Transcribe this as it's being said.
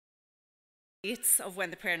dates of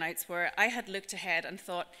when the prayer nights were, I had looked ahead and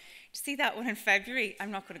thought, see that one in February?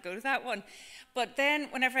 I'm not going to go to that one. But then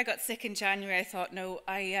whenever I got sick in January, I thought, no,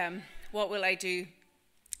 what will I do?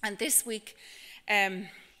 And this week,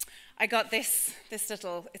 I got it's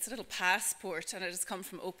a little passport, and it has come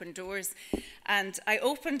from Open Doors. And I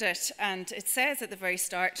opened it, and it says at the very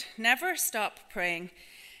start, never stop praying,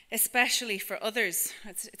 especially for others.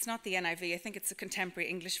 It's not the NIV, I think it's a contemporary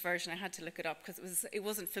English version. I had to look it up because it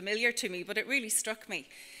wasn't familiar to me, but it really struck me.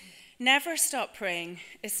 Never stop praying,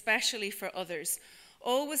 especially for others.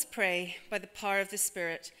 Always pray by the power of the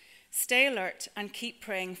Spirit. Stay alert and keep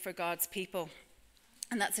praying for God's people.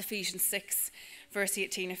 And that's Ephesians 6, verse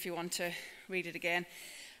 18, if you want to read it again.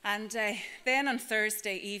 And then on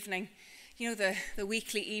Thursday evening, the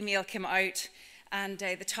weekly email came out, and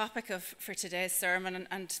the topic for today's sermon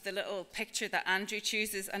and the little picture that Andrew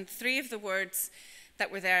chooses, and three of the words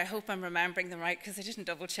that were there, I hope I'm remembering them right because I didn't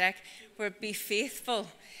double check, were be faithful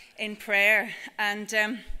in prayer. And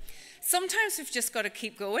sometimes we've just got to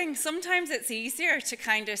keep going. Sometimes it's easier to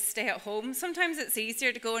kind of stay at home. Sometimes it's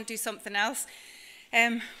easier to go and do something else.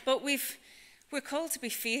 But we're called to be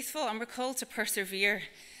faithful, and we're called to persevere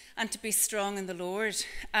and to be strong in the Lord.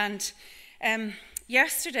 And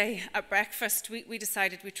yesterday at breakfast, we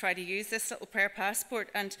decided we'd try to use this little prayer passport.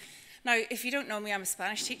 And now, if you don't know me, I'm a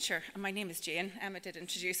Spanish teacher, and my name is Jane. Emma did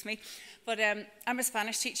introduce me. But I'm a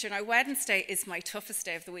Spanish teacher. Now, Wednesday is my toughest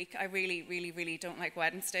day of the week. I really, really, really don't like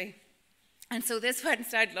Wednesday. And so this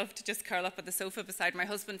Wednesday, I'd love to just curl up on the sofa beside my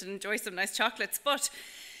husband and enjoy some nice chocolates. But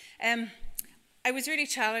I was really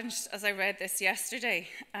challenged as I read this yesterday.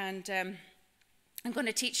 And I'm going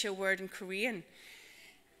to teach you a word in Korean.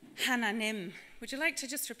 Hananim. Would you like to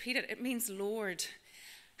just repeat it? It means Lord.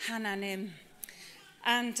 Hananim.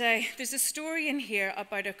 And there's a story in here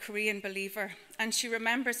about a Korean believer, and she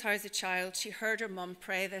remembers how as a child she heard her mum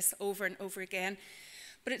pray this over and over again.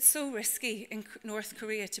 But it's so risky in North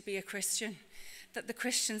Korea to be a Christian that the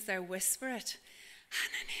Christians there whisper it,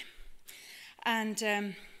 Hananim.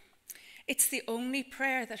 And it's the only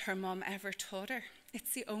prayer that her mum ever taught her.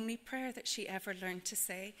 It's the only prayer that she ever learned to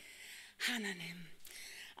say, Hananim.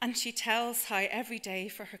 And she tells how every day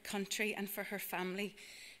for her country and for her family,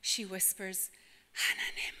 she whispers,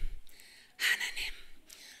 Hananim,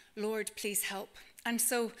 Hananim, Lord, please help. And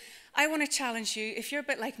so I want to challenge you, if you're a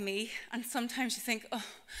bit like me, and sometimes you think, oh,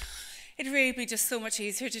 it'd really be just so much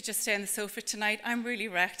easier to just stay on the sofa tonight. I'm really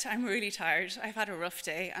wrecked. I'm really tired. I've had a rough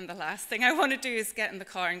day, and the last thing I want to do is get in the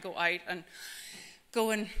car and go out and go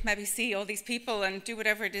and maybe see all these people and do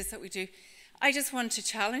whatever it is that we do. I just want to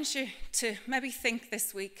challenge you to maybe think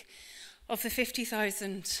this week of the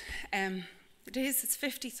 50,000, it's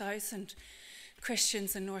 50,000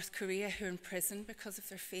 Christians in North Korea who are in prison because of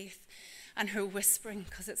their faith and who are whispering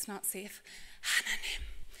because it's not safe, Hananim,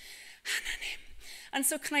 Hananim. And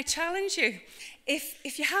so can I challenge you,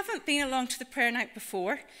 if you haven't been along to the prayer night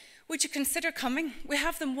before, would you consider coming? We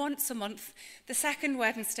have them once a month, the second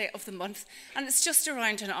Wednesday of the month, and it's just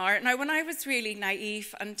around an hour. Now, when I was really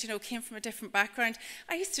naive and, came from a different background,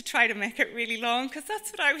 I used to try to make it really long because that's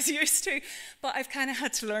what I was used to. But I've kind of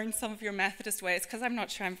had to learn some of your Methodist ways because I'm not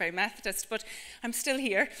sure I'm very Methodist, but I'm still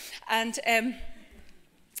here. And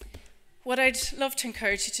what I'd love to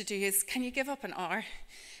encourage you to do is, can you give up an hour?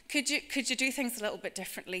 Could you do things a little bit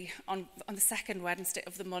differently on the second Wednesday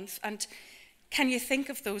of the month? And can you think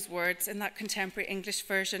of those words in that contemporary English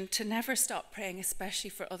version to never stop praying, especially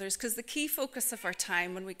for others? Because the key focus of our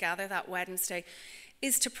time when we gather that Wednesday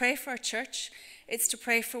is to pray for our church. It's to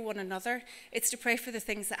pray for one another. It's to pray for the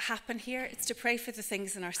things that happen here. It's to pray for the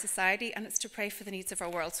things in our society. And it's to pray for the needs of our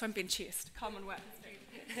world. So I'm being chased. Come on,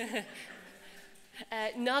 Wednesday.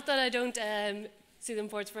 Not that I don't see the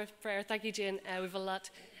importance for prayer. Thank you, Jane. We have a lot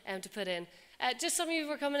to put in. Just some of you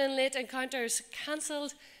were coming in late. Encounters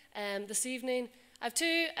cancelled this evening. I have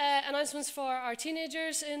two announcements for our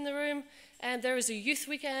teenagers in the room. There is a youth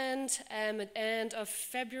weekend at the end of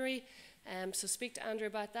February. So speak to Andrew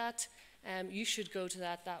about that. You should go to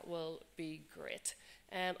that. That will be great.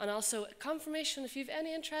 And also confirmation. If you've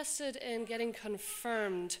any interested in getting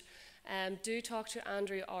confirmed, do talk to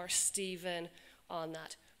Andrew or Stephen on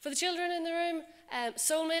that. For the children in the room,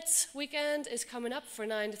 Soulmates weekend is coming up for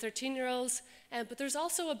 9 to 13-year-olds, but there's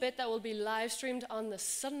also a bit that will be live streamed on the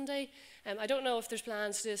Sunday. I don't know if there's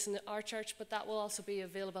plans to do this in our church, but that will also be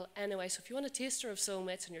available anyway. So if you want a taster of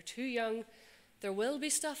Soulmates and you're too young, there will be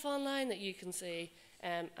stuff online that you can see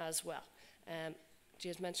as well.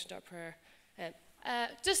 Jay's mentioned our prayer.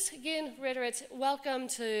 Just again, reiterate, welcome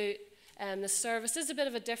to the service. This is a bit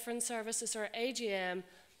of a different service. It's our AGM.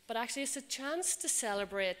 But actually, it's a chance to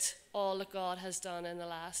celebrate all that God has done in the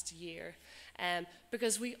last year.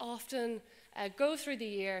 because we often go through the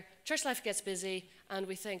year, church life gets busy, and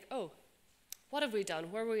we think, oh, what have we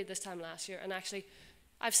done? Where were we this time last year? And actually,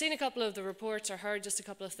 I've seen a couple of the reports or heard just a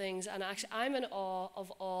couple of things, and actually I'm in awe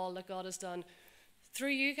of all that God has done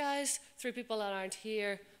through you guys, through people that aren't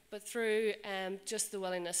here, but through just the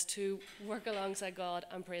willingness to work alongside God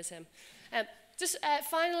and praise Him.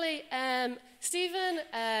 Finally, Stephen,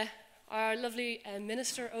 our lovely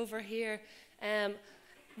minister over here,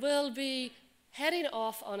 will be heading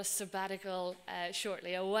off on a sabbatical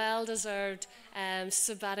shortly, a well-deserved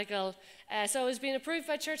sabbatical. So it's been approved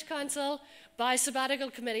by Church Council, by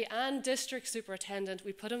Sabbatical Committee and District Superintendent.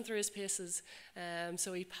 We put him through his paces,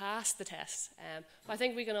 so he passed the test. I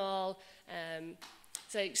think we can all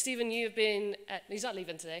say, Stephen, you've been, he's not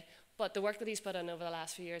leaving today, but the work that he's put in over the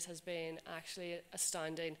last few years has been actually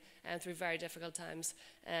astounding through very difficult times.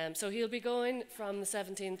 So he'll be going from the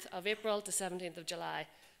 17th of April to 17th of July.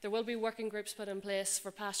 There will be working groups put in place for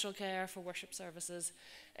pastoral care, for worship services,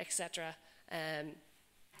 etc.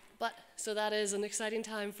 So that is an exciting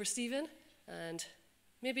time for Stephen, and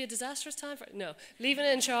maybe a disastrous time for, no, leaving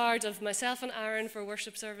in charge of myself and Aaron for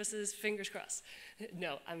worship services, fingers crossed.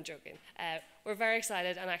 No, I'm joking. We're very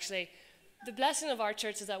excited, and actually, the blessing of our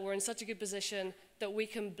church is that we're in such a good position that we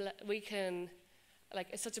can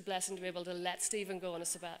it's such a blessing to be able to let Stephen go on a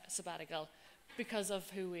sabbatical because of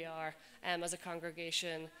who we are as a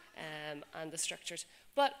congregation and the structures.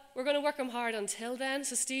 But we're going to work him hard until then.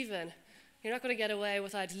 So Stephen, you're not going to get away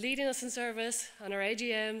without leading us in service on our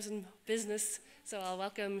AGMs and business. So I'll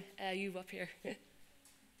welcome you up here. Thank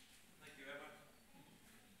you,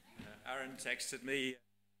 Emma. Aaron texted me.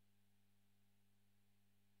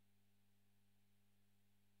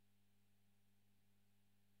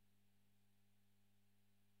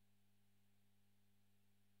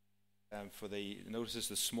 For the notices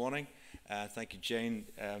this morning. Thank you, Jane,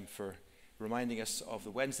 for reminding us of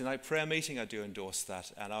the Wednesday night prayer meeting. I do endorse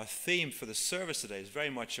that. And our theme for the service today is very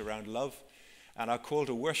much around love. And our call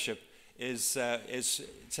to worship is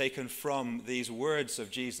taken from these words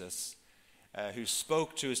of Jesus, who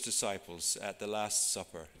spoke to his disciples at the Last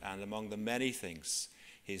Supper. And among the many things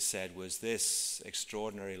he said was this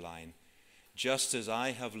extraordinary line: just as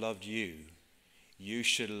I have loved you, you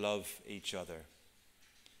should love each other.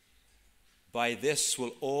 By this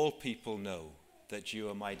will all people know that you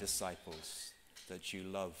are my disciples, that you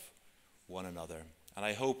love one another. And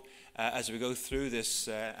I hope as we go through this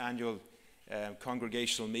annual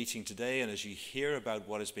congregational meeting today, and as you hear about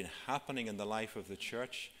what has been happening in the life of the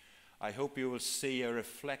church, I hope you will see a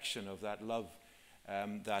reflection of that love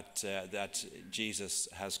that Jesus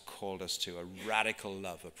has called us to, a radical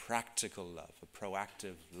love, a practical love, a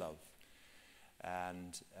proactive love,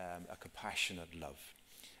 and a compassionate love.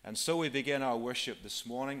 And so we begin our worship this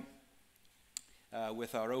morning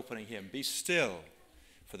with our opening hymn, Be Still,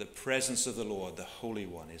 for the presence of the Lord, the Holy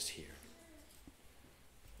One, is here.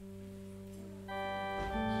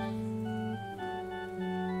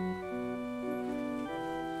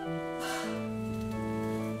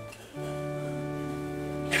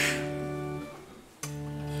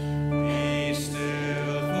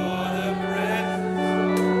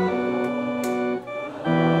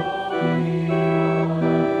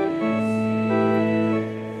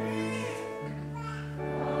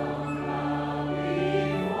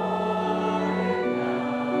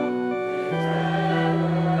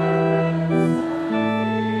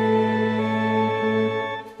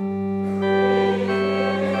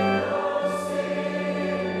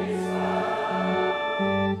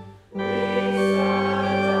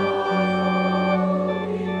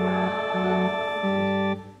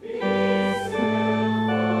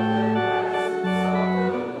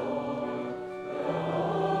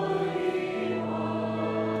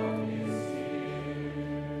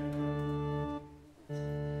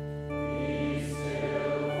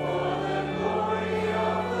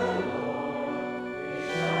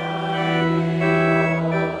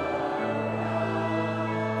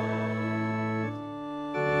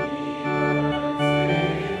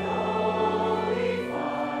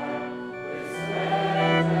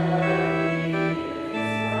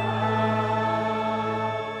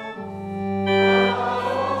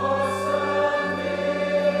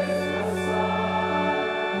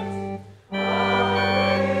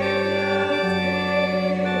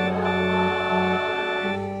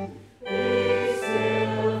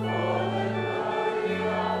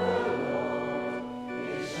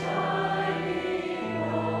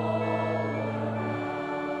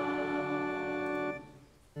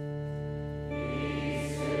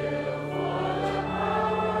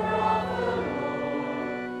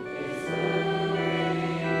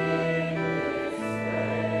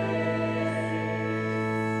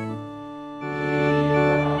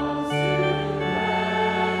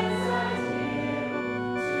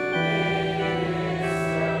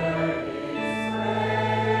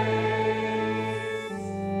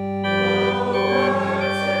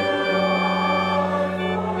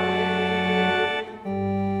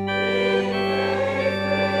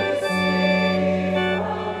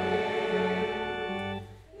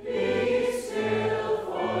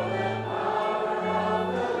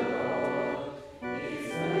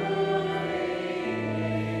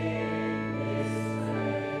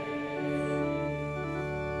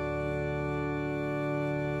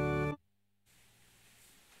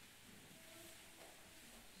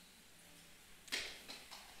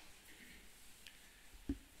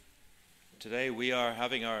 Today we are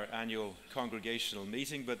having our annual congregational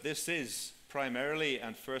meeting, but this is primarily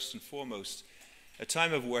and first and foremost a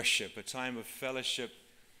time of worship, a time of fellowship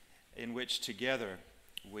in which together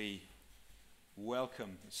we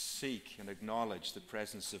welcome, seek, and acknowledge the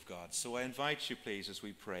presence of God. So I invite you, please, as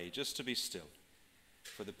we pray, just to be still,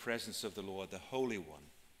 for the presence of the Lord, the Holy One,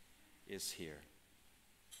 is here.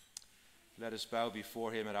 Let us bow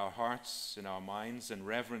before him in our hearts, in our minds, in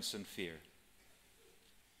reverence and fear.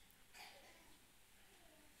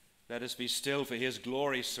 Let us be still, for his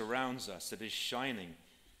glory surrounds us. It is shining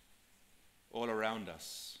all around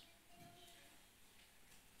us.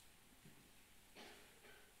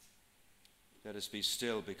 Let us be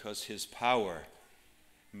still, because his power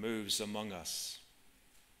moves among us.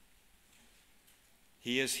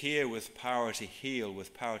 He is here with power to heal,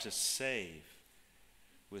 with power to save,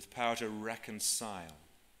 with power to reconcile,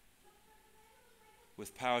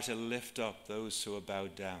 with power to lift up those who are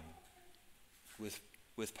bowed down, with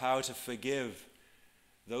power to forgive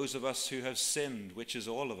those of us who have sinned, which is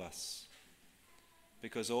all of us,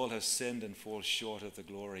 because all have sinned and fall short of the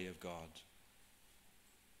glory of God.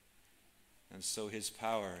 And so his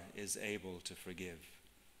power is able to forgive.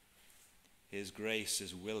 His grace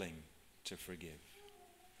is willing to forgive.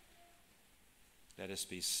 Let us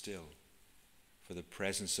be still, for the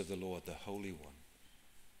presence of the Lord, the Holy One,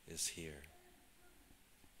 is here.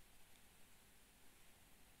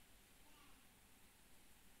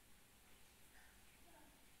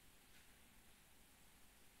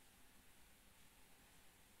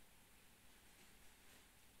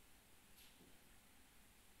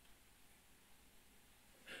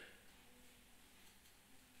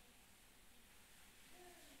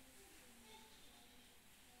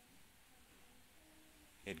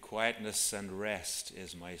 In quietness and rest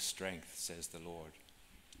is my strength, says the Lord.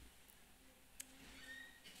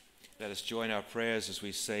 Let us join our prayers as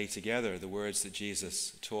we say together the words that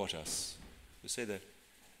Jesus taught us. We say that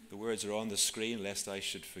the words are on the screen, lest I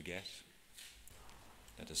should forget.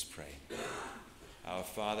 Let us pray. Our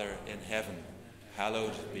Father in heaven,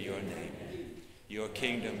 hallowed be your name. Your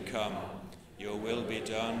kingdom come, your will be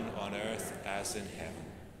done on earth as in heaven.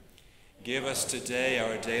 Give us today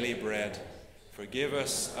our daily bread. Forgive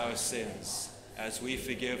us our sins, as we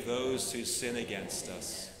forgive those who sin against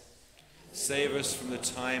us. Save us from the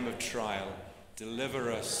time of trial.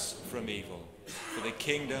 Deliver us from evil. For the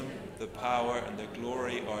kingdom, the power, and the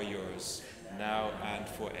glory are yours, now and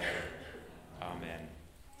forever. Amen.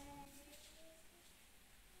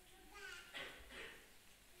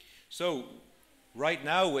 So, right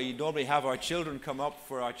now, we normally have our children come up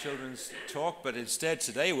for our children's talk, but instead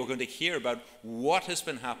today we're going to hear about what has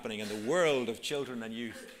been happening in the world of children and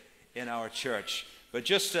youth in our church. But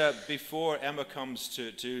just before Emma comes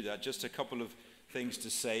to do that, just a couple of things to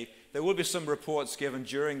say. There will be some reports given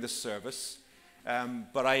during the service,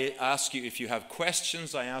 but I ask you, if you have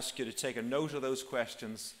questions, I ask you to take a note of those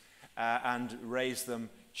questions and raise them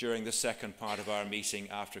during the second part of our meeting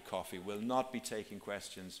after coffee. We'll not be taking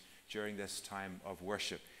questions during this time of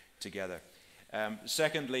worship together.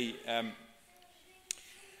 Secondly,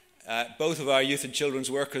 both of our youth and children's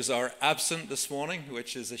workers are absent this morning,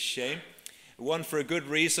 which is a shame. One for a good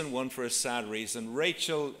reason, one for a sad reason.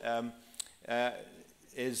 Rachel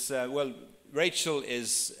is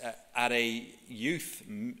at a youth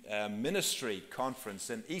ministry conference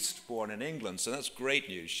in Eastbourne in England, so that's great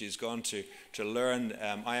news. She's gone to learn.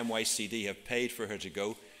 IMYCD have paid for her to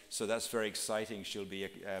go, so that's very exciting. She'll be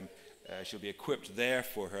equipped there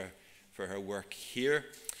for her work here.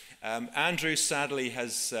 Andrew sadly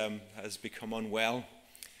has become unwell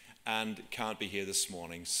and can't be here this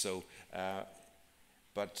morning. So,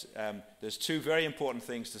 but there's two very important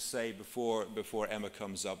things to say before Emma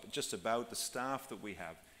comes up, just about the staff that we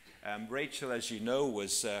have. Rachel, as you know,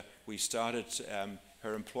 we started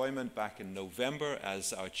her employment back in November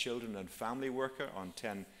as our children and family worker on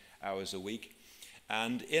 10 hours a week.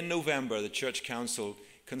 And in November, the Church Council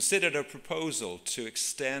considered a proposal to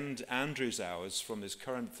extend Andrew's hours from his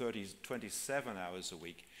current 27 hours a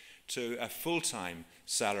week to a full-time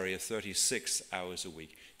salary of 36 hours a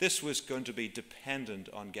week. This was going to be dependent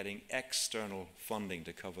on getting external funding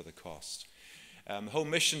to cover the cost. Home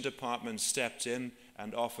Mission Department stepped in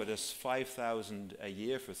and offered us $5,000 a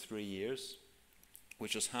year for 3 years,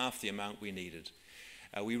 which was half the amount we needed.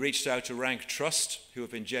 We reached out to Rank Trust, who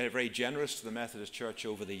have been very generous to the Methodist Church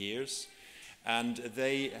over the years, and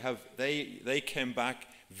they came back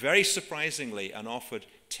very surprisingly and offered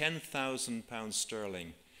 £10,000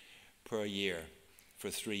 sterling per year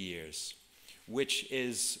for 3 years, which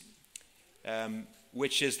is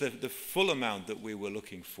the full amount that we were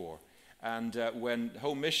looking for. And when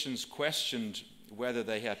Home Missions questioned whether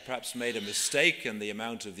they had perhaps made a mistake in the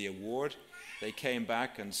amount of the award, they came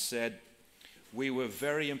back and said, "We were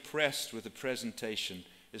very impressed with the presentation,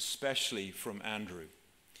 especially from Andrew."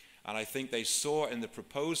 And I think they saw in the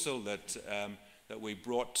proposal that we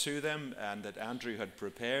brought to them and that Andrew had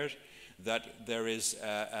prepared, that there is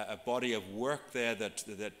a body of work there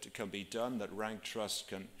that can be done, that Rank Trust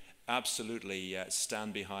can absolutely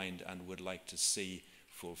stand behind and would like to see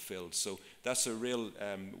fulfilled. So that's a real,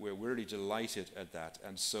 we're really delighted at that.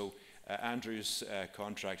 And so Andrew's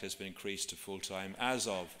contract has been increased to full-time as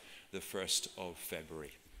of the 1st of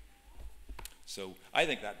February. So I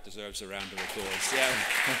think that deserves a round of applause,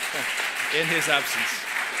 yeah, in his absence.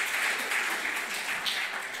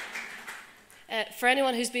 For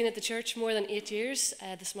anyone who's been at the church more than 8 years,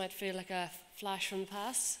 this might feel like a flash from the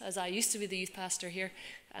past, as I used to be the youth pastor here.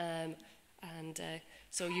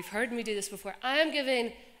 So you've heard me do this before. I am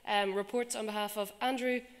giving reports on behalf of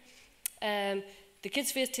Andrew, the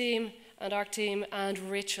Kids Faith team, and ARC team, and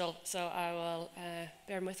Rachel. So I will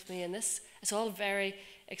bear with me in this. It's all very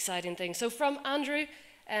exciting things. So from Andrew,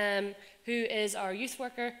 who is our youth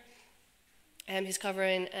worker, he's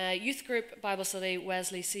covering youth group, Bible study,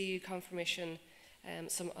 Wesley, CU, confirmation,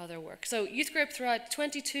 some other work. So youth group throughout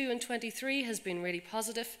 22 and 23 has been really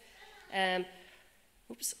positive. And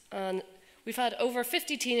we've had over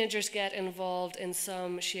 50 teenagers get involved in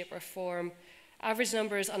some shape or form. Average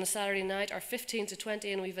numbers on a Saturday night are 15 to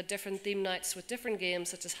 20, and we've had different theme nights with different games,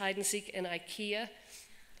 such as hide and seek in IKEA.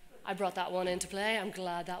 I brought that one into play. I'm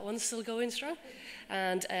glad that one's still going strong.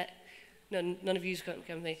 And none of you's going to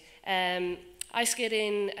come with me. Ice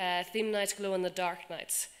skating, theme nights, glow in the dark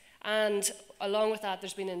nights. And along with that,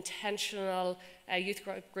 there's been intentional youth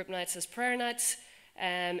group nights as prayer nights,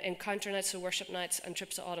 encounter nights, so worship nights, and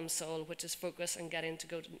trips to Autumn Soul, which is focused on getting to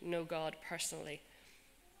go to know God personally.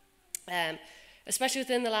 Especially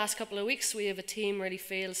within the last couple of weeks, we have a team really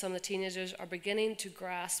feel some of the teenagers are beginning to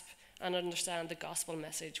grasp and understand the gospel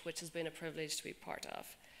message, which has been a privilege to be part of.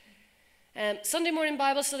 Sunday morning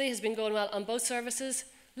Bible study has been going well on both services.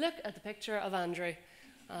 Look at the picture of Andrew.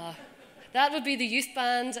 That would be the youth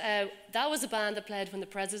band. That was the band that played when the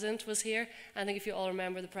president was here. I think if you all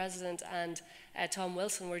remember, the president and Tom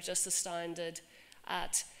Wilson were just astounded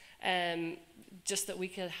at just that we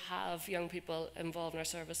could have young people involved in our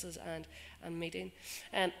services and meeting.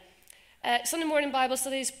 Sunday morning Bible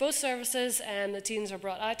studies, both services, the teens are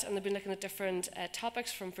brought out and they've been looking at different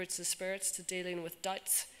topics from fruits of spirits to dealing with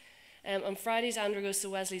doubts. On Fridays, Andrew goes to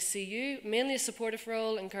Wesley CU, mainly a supportive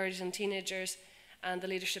role, encouraging teenagers, and the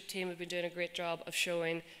leadership team have been doing a great job of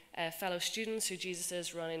showing fellow students who Jesus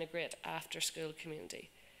is, running a great after-school community.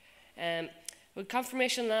 With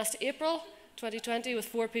confirmation last April 2020, with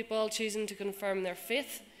 4 people choosing to confirm their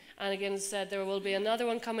faith, and again, as I said, there will be another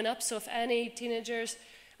one coming up, so if any teenagers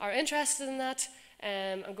are interested in that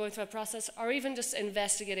and going through a process, or even just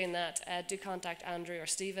investigating that, do contact Andrew or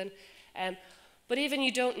Stephen. But even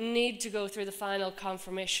you don't need to go through the final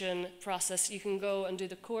confirmation process. You can go and do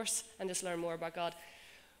the course and just learn more about God.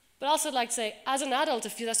 But also I'd like to say, as an adult,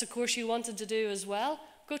 if that's a course you wanted to do as well,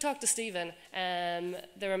 go talk to Stephen.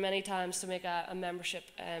 There are many times to make a membership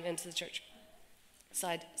into the church.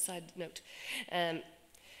 Side note.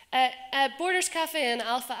 Borders Cafe in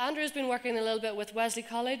Alpha, Andrew has been working a little bit with Wesley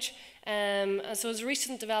College. And so as a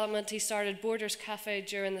recent development, he started Borders Cafe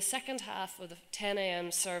during the second half of the 10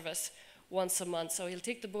 a.m. service once a month. So he'll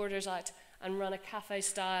take the boarders out and run a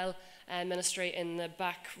cafe-style ministry in the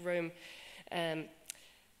back room. The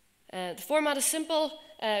format is simple.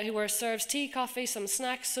 He serves tea, coffee, some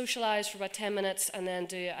snacks, socialise for about 10 minutes, and then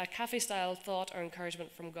do a cafe-style thought or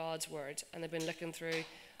encouragement from God's Word. And they've been looking through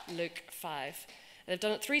Luke 5. They've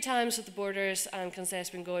done it 3 times with the boarders and can say it's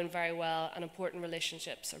been going very well and important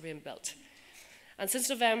relationships are being built. And since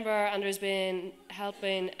November, Andrew's been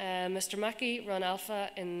helping Mr. Mackey run Alpha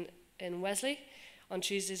in Wesley on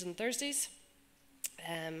Tuesdays and Thursdays,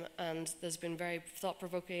 and there's been very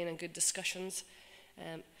thought-provoking and good discussions.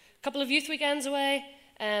 A couple of youth weekends away.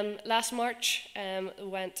 Last March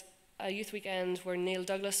went a youth weekend where Neil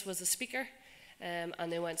Douglas was the speaker,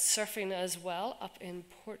 and they went surfing as well up in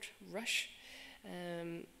Port Rush.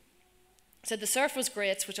 So the surf was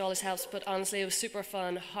great, which always helps, but honestly it was super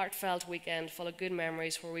fun, heartfelt weekend full of good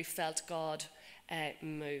memories where we felt God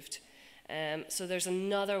moved. So there's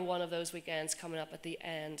another one of those weekends coming up at the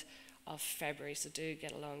end of February, so do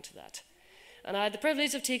get along to that. And I had the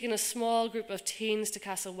privilege of taking a small group of teens to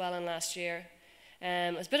Castlewellan last year.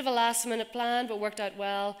 It was a bit of a last-minute plan, but worked out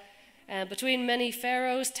well. Between many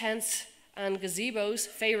pharaohs, tents, and gazebos,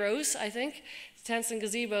 pharaohs, I think, tents and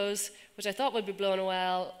gazebos, which I thought would be blown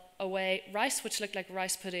away rice, which looked like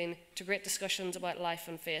rice pudding, to great discussions about life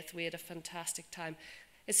and faith. We had a fantastic time.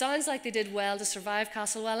 It sounds like they did well to survive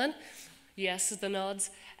Castlewellan. Yes, the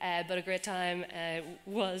nods, but a great time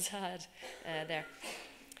was had there.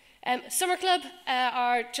 Summer Club,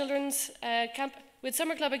 our children's camp. With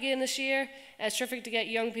Summer Club again this year, it's terrific to get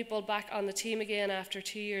young people back on the team again after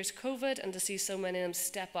 2 years COVID and to see so many of them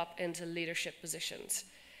step up into leadership positions.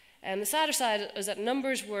 The sadder side is that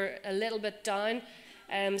numbers were a little bit down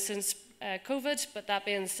since COVID, but that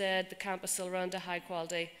being said, the camp is still run to high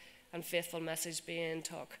quality and faithful message being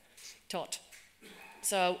taught.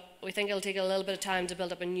 So we think it'll take a little bit of time to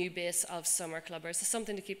build up a new base of summer clubbers. It's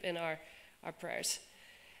something to keep in our prayers.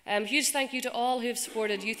 Huge thank you to all who have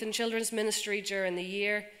supported youth and children's ministry during the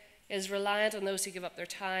year. It is reliant on those who give up their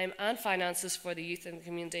time and finances for the youth in the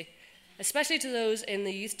community, especially to those in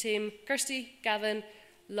the youth team: Kirsty, Gavin,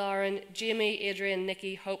 Lauren, Jamie, Adrian,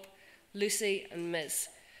 Nikki, Hope, Lucy and Ms.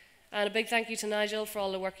 And a big thank you to Nigel for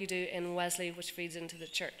all the work you do in Wesley, which feeds into the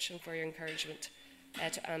church, and for your encouragement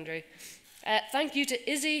to Andrew. Thank you to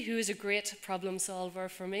Izzy, who is a great problem solver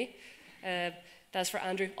for me. That's for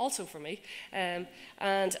Andrew, also for me. And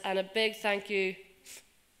a big thank you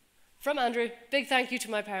from Andrew. Big thank you to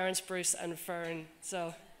my parents, Bruce and Fern.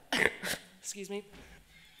 So, excuse me.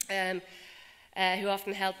 Who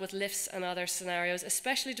often help with lifts and other scenarios,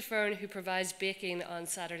 especially to Fern, who provides baking on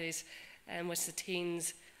Saturdays, which the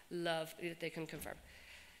teens love, they can confirm.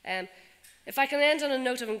 If I can end on a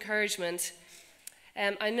note of encouragement,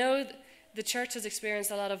 I know the church has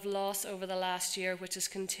experienced a lot of loss over the last year, which has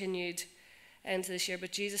continued into this year,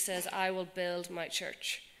 but Jesus says, I will build my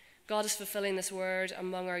church. God is fulfilling this word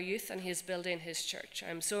among our youth, and he is building his church.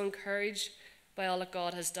 I'm so encouraged by all that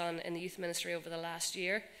God has done in the youth ministry over the last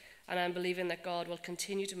year, and I'm believing that God will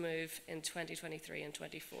continue to move in 2023 and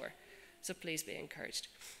 2024. So please be encouraged.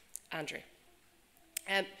 Andrew.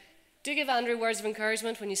 Do give Andrew words of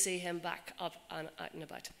encouragement when you see him back up and out and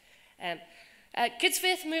about. Kids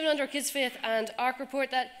Faith, moving on to our Kids Faith and ARC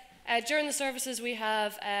report, that during the services we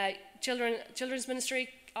have children's ministry.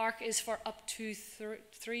 ARC is for up to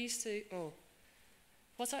threes to,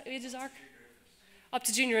 what's that age is ARC? Up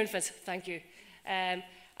to junior infants, thank you. And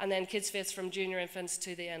then Kids Faith from junior infants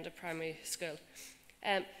to the end of primary school.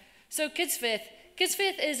 So Kids Faith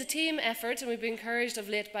is a team effort, and we've been encouraged of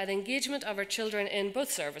late by the engagement of our children in both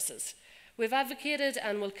services. We've advocated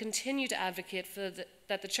and will continue to advocate for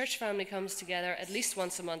that the church family comes together at least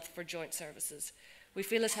once a month for joint services. We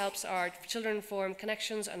feel this helps our children form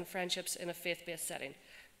connections and friendships in a faith-based setting.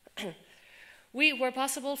 We, where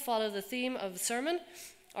possible, follow the theme of the sermon,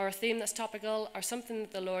 or a theme that's topical, or something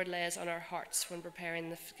that the Lord lays on our hearts when preparing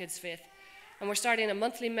the Kids' Faith. And we're starting a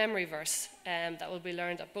monthly memory verse that will be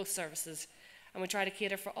learned at both services. And we try to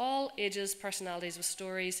cater for all ages, personalities with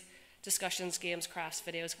stories, discussions, games, crafts,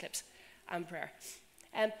 videos, clips, and prayer.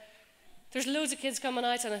 There's loads of kids coming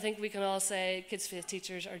out, and I think we can all say Kids' Faith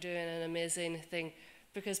teachers are doing an amazing thing,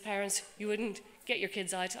 because parents, you wouldn't get your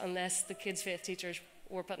kids out unless the Kids' Faith teachers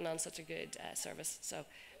were putting on such a good service. So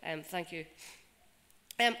thank you.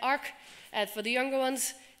 ARC, for the younger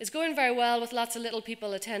ones, is going very well with lots of little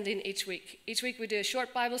people attending each week. Each week we do a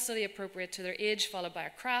short Bible study appropriate to their age, followed by a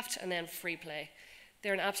craft and then free play.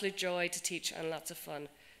 They're an absolute joy to teach and lots of fun.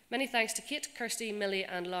 Many thanks to Kate, Kirsty, Millie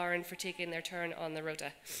and Lauren for taking their turn on the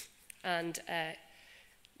rota. And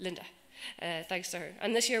Linda, thanks to her.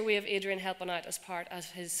 And this year we have Adrian helping out as part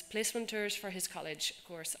of his placement tours for his college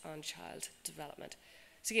course on child development.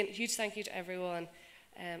 So again, huge thank you to everyone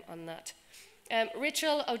on that.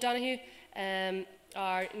 Rachel O'Donoghue,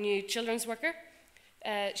 our new children's worker,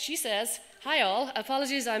 she says, hi all,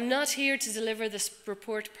 apologies, I'm not here to deliver this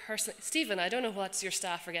report personally. Stephen, I don't know what your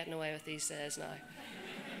staff are getting away with these days now.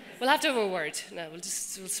 We'll have to have a word. No, we'll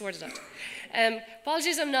sort it out.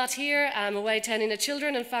 Apologies, I'm not here. I'm away attending a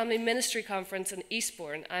children and family ministry conference in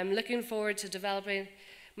Eastbourne. I'm looking forward to developing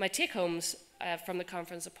my take-homes from the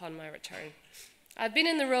conference upon my return. I've been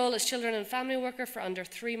in the role as children and family worker for under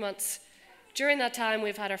 3 months. During that time,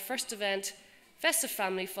 we've had our first event, Festive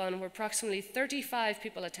Family Fun, where approximately 35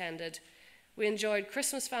 people attended. We enjoyed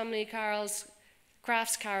Christmas family carols,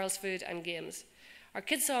 crafts, carols, food, and games. Our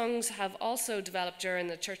kids' songs have also developed during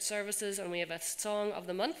the church services, and we have a Song of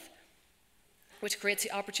the Month, which creates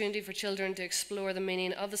the opportunity for children to explore the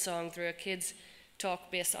meaning of the song through a kids' talk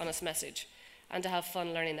based on its message, and to have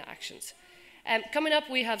fun learning the actions. Coming up,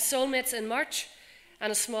 we have Soulmates in March,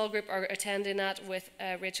 and a small group are attending that with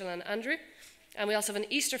Rachel and Andrew. And we also have an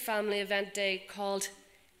Easter family event day called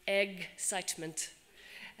Egg-citement.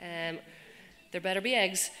 There better be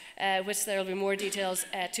eggs, which there will be more details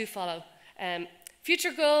to follow.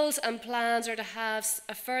 Future goals and plans are to have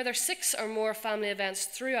a further 6 or more family events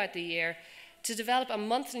throughout the year, to develop a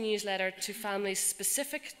monthly newsletter to families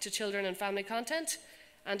specific to children and family content,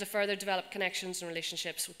 and to further develop connections and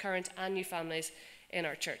relationships with current and new families in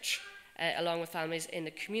our church, along with families in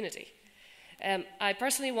the community. I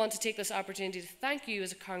personally want to take this opportunity to thank you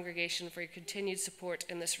as a congregation for your continued support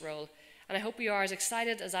in this role, and I hope you are as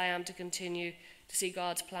excited as I am to continue to see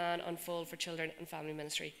God's plan unfold for children and family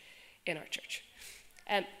ministry in our church.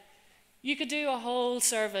 You could do a whole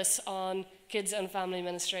service on kids and family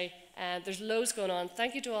ministry. There's loads going on.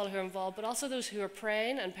 Thank you to all who are involved, but also those who are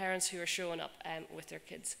praying and parents who are showing up with their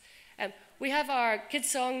kids. We have our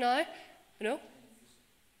kids' song now. No?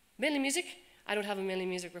 Mainly music? I don't have a mainly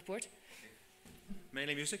music report.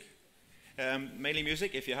 Mainly music? Mainly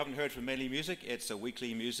music, if you haven't heard from Mainly Music, it's a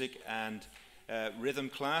weekly music and rhythm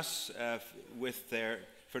class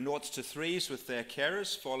for noughts to threes with their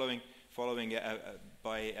carers, following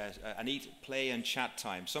by a neat play and chat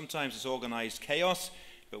time. Sometimes it's organized chaos,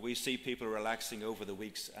 but we see people relaxing over the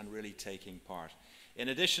weeks and really taking part. In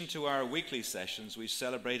addition to our weekly sessions, we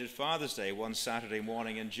celebrated Father's Day one Saturday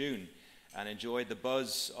morning in June and enjoyed the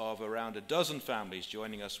buzz of around a dozen families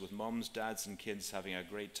joining us with mums, dads and kids having a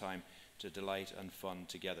great time to delight and fun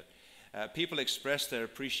together. People expressed their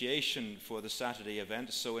appreciation for the Saturday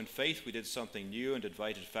event, so in faith we did something new and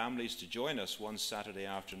invited families to join us one Saturday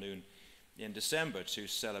afternoon in December to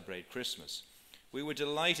celebrate Christmas. We were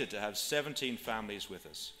delighted to have 17 families with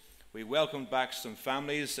us. We welcomed back some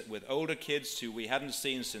families with older kids who we hadn't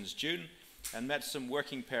seen since June and met some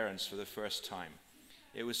working parents for the first time.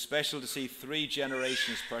 It was special to see 3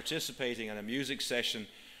 generations participating in a music session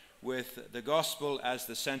with the gospel as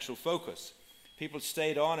the central focus. People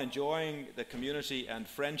stayed on enjoying the community and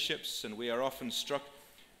friendships, and we are often struck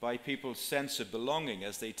by people's sense of belonging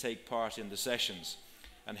as they take part in the sessions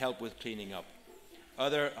and help with cleaning up.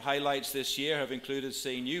 Other highlights this year have included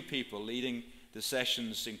seeing new people leading the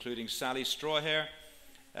sessions, including Sally Strawhair,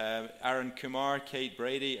 Aaron Kumar, Kate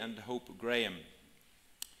Brady, and Hope Graham.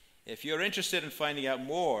 If you're interested in finding out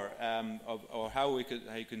more or how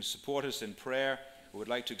you can support us in prayer, or would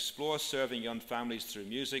like to explore serving young families through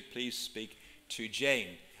music, please speak to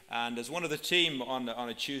Jane. And as one of the team on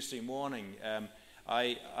a Tuesday morning,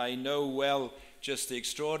 I know well just the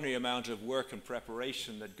extraordinary amount of work and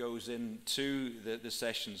preparation that goes into the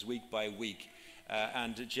sessions week by week.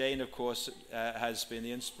 And Jane, of course, has been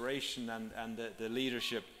the inspiration and the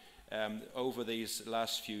leadership over these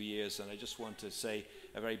last few years. And I just want to say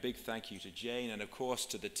a very big thank you to Jane and, of course,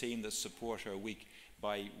 to the team that support her week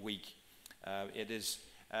by week. It is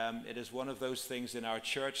one of those things in our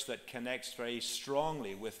church that connects very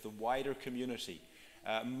strongly with the wider community.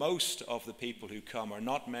 Most of the people who come are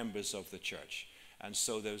not members of the church, and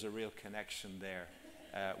so there's a real connection there,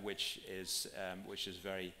 which is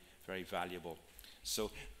very, very valuable.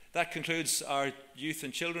 So that concludes our youth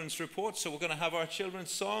and children's report. So we're going to have our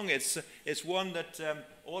children's song. It's one that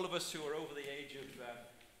all of us who are over the age of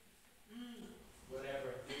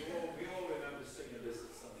whatever, we all remember singing this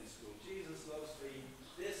at Sunday school. Jesus loves me,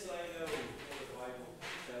 this I know, for the Bible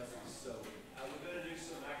tells me so. And we're going to do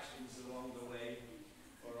some actions along the way.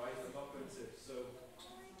 All right, I'm not going to. So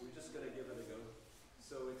we're just going to give it a go.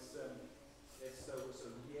 So it's so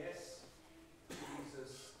yes,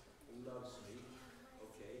 Jesus loves me.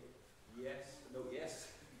 Okay. Yes. No.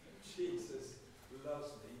 Yes. Jesus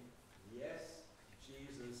loves me. Yes.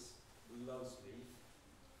 Jesus loves me.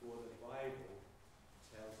 For the Bible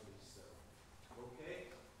tells me so.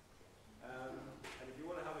 Okay? And if you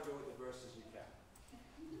want to have a go at the verses, you can.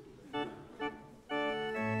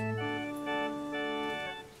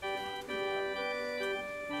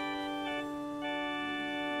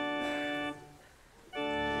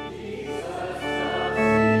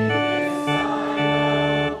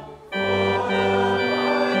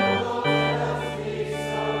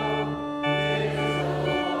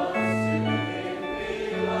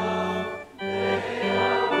 Love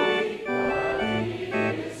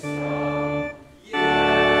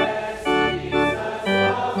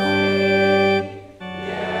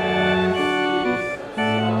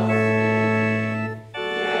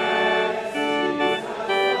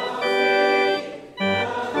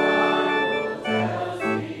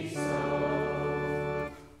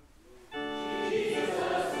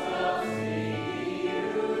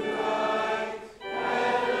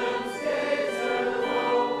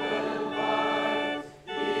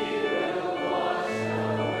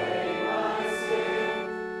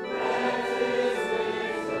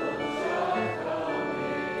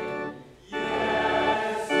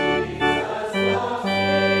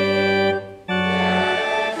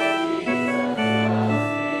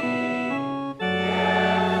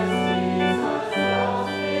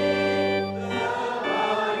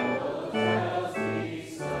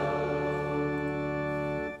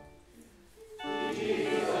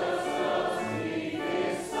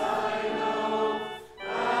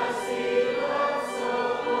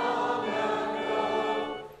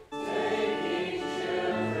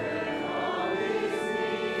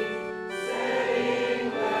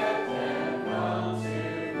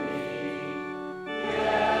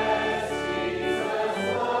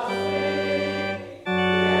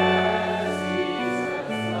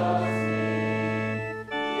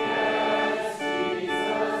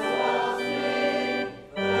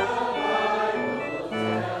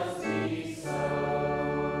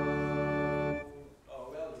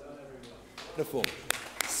Wonderful.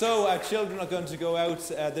 So our children are going to go out.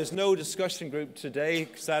 There's no discussion group today,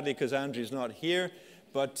 sadly, because Andrew's not here.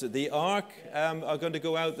 But the ARC are going to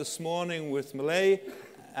go out this morning with Malay,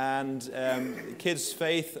 and Kids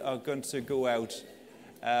Faith are going to go out.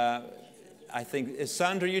 I think, is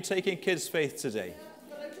Sandra, you taking Kids Faith today?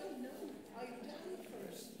 But I don't know. I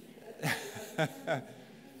tell you first.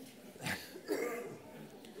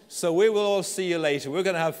 So we will all see you later. We're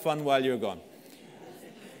going to have fun while you're gone.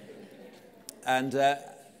 And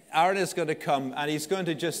Aaron is going to come, and he's going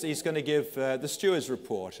to give the steward's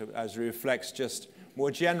report as he reflects just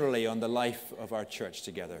more generally on the life of our church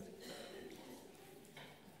together.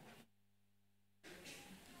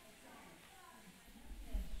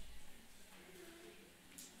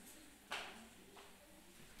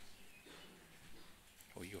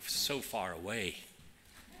 Oh, you're so far away.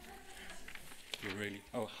 You really...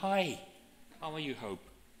 Oh, hi. How are you, Hope?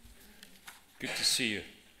 Good to see you.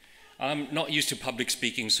 I'm not used to public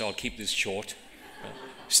speaking, so I'll keep this short.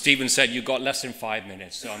 Stephen said you got less than 5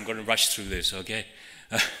 minutes, so I'm going to rush through this, okay?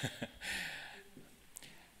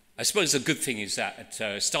 I suppose the good thing is that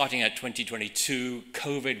starting at 2022,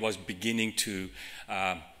 COVID was beginning to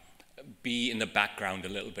be in the background a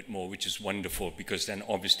little bit more, which is wonderful, because then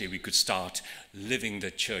obviously we could start living the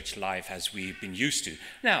church life as we've been used to.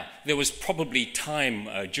 Now, there was probably time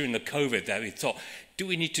during the COVID that we thought, do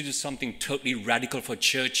we need to do something totally radical for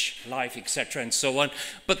church life, etc., and so on?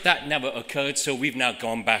 But that never occurred, so we've now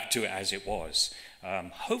gone back to as it was.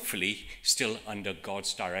 Hopefully, still under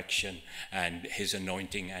God's direction and His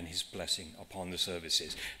anointing and His blessing upon the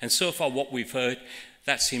services. And so far, what we've heard,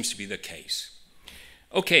 that seems to be the case.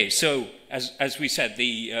 Okay, so as we said,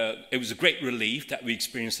 it was a great relief that we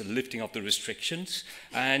experienced the lifting of the restrictions,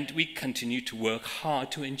 and we continue to work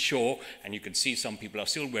hard to ensure, and you can see some people are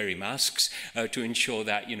still wearing masks, to ensure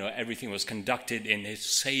that everything was conducted in a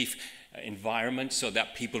safe environment so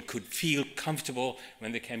that people could feel comfortable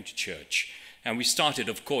when they came to church. And we started,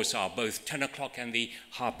 of course, our both 10 o'clock and the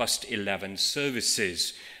 11:30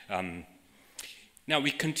 services. Now,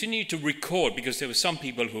 we continue to record because there were some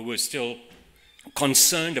people who were still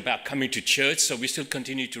concerned about coming to church, so we still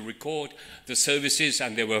continue to record the services,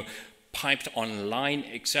 and they were piped online,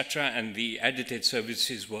 etc., and the edited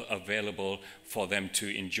services were available for them to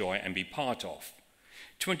enjoy and be part of.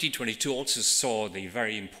 2022 also saw the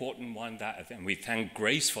very important one, and we thank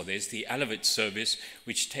Grace for this, the Elevate service,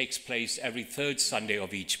 which takes place every third Sunday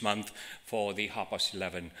of each month for the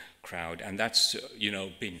 11:30 crowd, and that's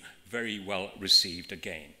been very well received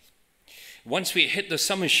again. Once we hit the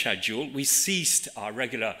summer schedule, we ceased our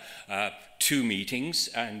regular 2 meetings,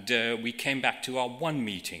 and we came back to our 1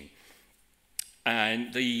 meeting.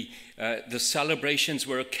 And the celebrations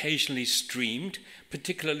were occasionally streamed,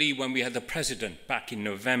 particularly when we had the president back in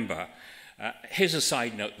November. Here's a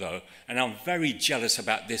side note, though, and I'm very jealous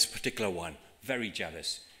about this particular one, very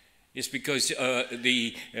jealous. It's because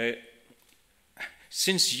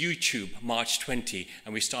since YouTube, March 20,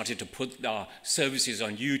 and we started to put our services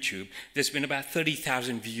on YouTube, there's been about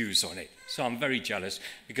 30,000 views on it. So I'm very jealous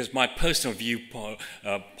because my personal view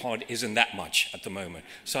pod isn't that much at the moment.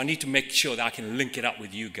 So I need to make sure that I can link it up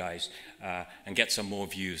with you guys and get some more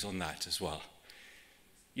views on that as well.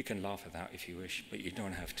 You can laugh at that if you wish, but you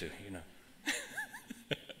don't have to,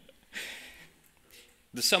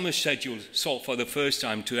 The summer schedule saw for the first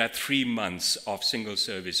time to have 3 months of single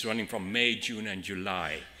service running from May, June, and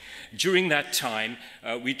July. During that time,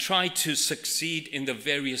 we tried to succeed in the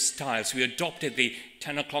various styles. We adopted the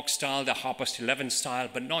 10 o'clock style, the 11:30 style,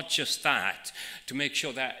 but not just that, to make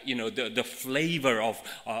sure that the flavor of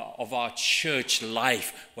our church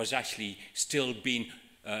life was actually still being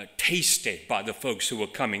tasted by the folks who were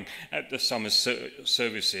coming at the summer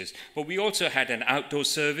services. But we also had an outdoor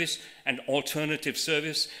service, an alternative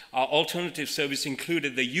service. Our alternative service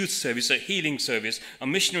included the youth service, a healing service, a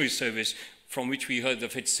missionary service, from which we heard the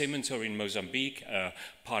Fitzsimmons are in Mozambique,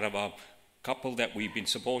 part of our couple that we've been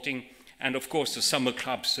supporting, and of course the summer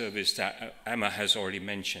club service that Emma has already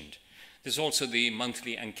mentioned. There's also the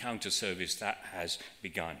monthly encounter service that has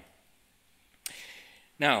begun.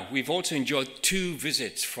 Now, we've also enjoyed 2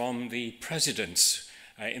 visits from the presidents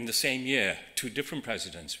in the same year, 2 different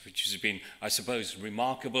presidents, which has been, I suppose,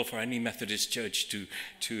 remarkable for any Methodist church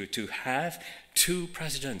to have 2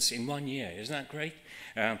 presidents in 1 year. Isn't that great?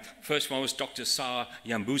 First one was Dr. Sa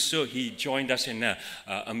Yambuso. He joined us in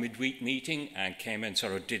a midweek meeting and came and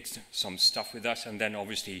sort of did some stuff with us. And then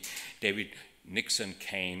obviously David Nixon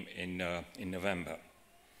came in November.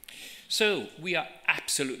 So we are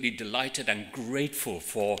absolutely delighted and grateful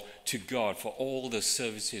to God for all the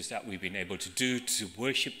services that we've been able to do, to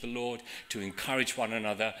worship the Lord, to encourage one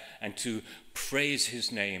another, and to praise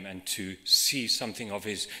his name, and to see something of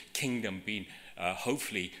his kingdom being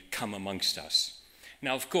hopefully come amongst us.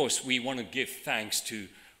 Now, of course, we want to give thanks to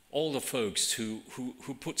all the folks who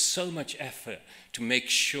put so much effort to make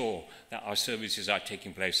sure that our services are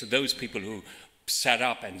taking place. So those people who set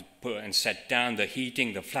up and set down the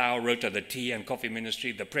heating, the flower rota, the tea and coffee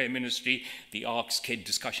ministry, the prayer ministry, the ARCS kid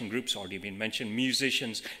discussion groups already been mentioned,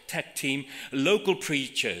 musicians, tech team, local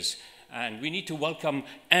preachers. And we need to welcome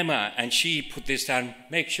Emma, and she put this down.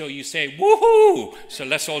 Make sure you say woohoo. So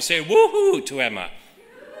let's all say woohoo to Emma.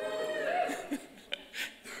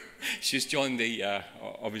 She's joined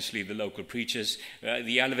obviously the local preachers,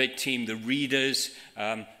 the Elevate team, the readers,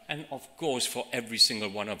 and of course for every single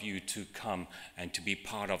one of you to come and to be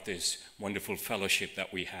part of this wonderful fellowship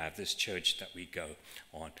that we have, this church that we go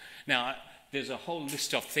on. Now, there's a whole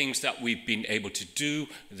list of things that we've been able to do.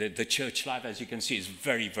 The church life, as you can see, is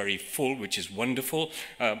very, very full, which is wonderful.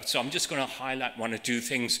 So I'm just going to highlight one or two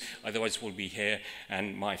things, otherwise we'll be here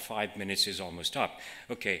and my 5 minutes is almost up.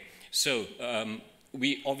 Okay, so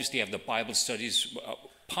we obviously have the Bible studies.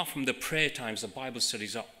 Apart from the prayer times, the Bible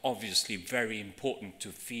studies are obviously very important to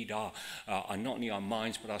feed our not only our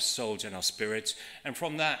minds, but our souls and our spirits. And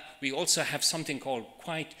from that, we also have something called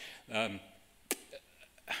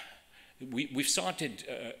we've started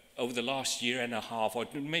over the last year and a half, or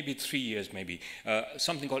maybe 3 years maybe,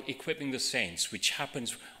 something called Equipping the Saints, which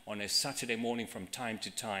happens on a Saturday morning from time to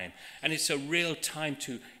time. And it's a real time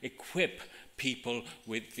to equip people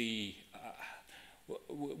with the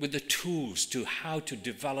tools to how to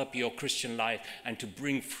develop your Christian life and to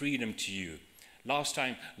bring freedom to you. Last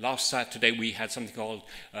Saturday, we had something called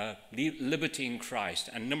Liberty in Christ,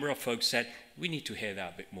 and a number of folks said, we need to hear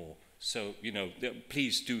that a bit more. So,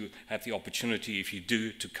 please do have the opportunity, if you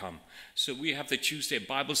do, to come. So we have the Tuesday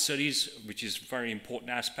Bible studies, which is a very important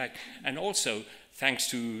aspect, and also, thanks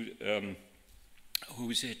to,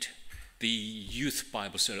 the Youth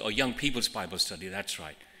Bible Study, or Young People's Bible Study, that's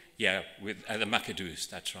right. Yeah, with the Macadus,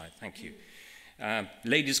 that's right, thank you.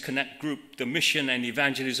 Ladies Connect Group, the Mission and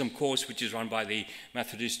Evangelism course, which is run by the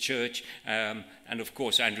Methodist Church, and of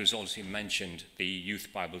course, Andrew's also mentioned the youth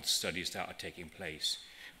Bible studies that are taking place.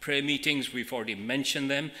 Prayer meetings, we've already mentioned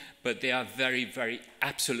them, but they are very, very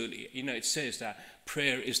absolutely, it says that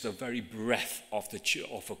prayer is the very breath of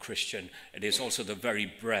a Christian. It is also the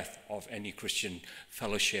very breath of any Christian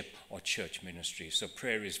fellowship or church ministry. So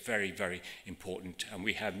prayer is very, very important, and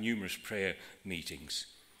we have numerous prayer meetings.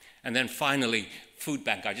 And then finally, food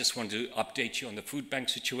bank. I just want to update you on the food bank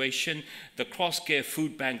situation. The Crosscare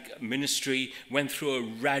Food Bank ministry went through a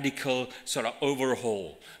radical sort of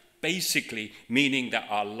overhaul, basically meaning that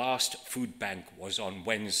our last food bank was on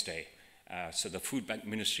Wednesday. So the food bank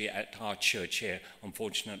ministry at our church here,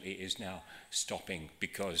 unfortunately, is now stopping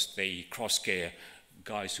because the Crosscare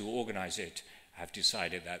guys who organize it have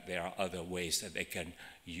decided that there are other ways that they can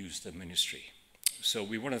use the ministry. So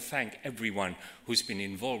we want to thank everyone who's been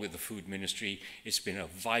involved with the food ministry. It's been a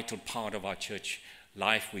vital part of our church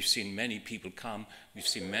life. We've seen many people come. We've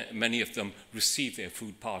seen many of them receive their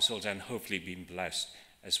food parcels and hopefully been blessed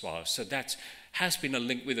as well. So that has been a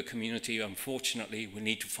link with the community. Unfortunately, we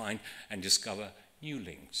need to find and discover new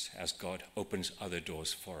links as God opens other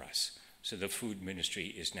doors for us. So the food ministry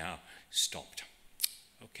is now stopped.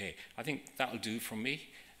 Okay, I think that'll do from me.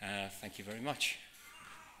 Thank you very much.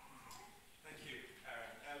 Thank you,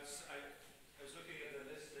 Aaron. I was looking at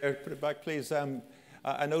the list there. Put it back, please.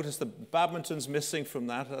 I noticed the badminton's missing from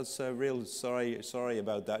that. That's real sorry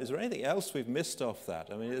about that. Is there anything else we've missed off that?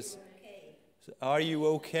 I mean, Are You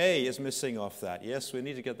Okay is missing off that. Yes, we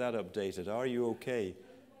need to get that updated. Are you okay?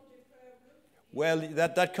 Well,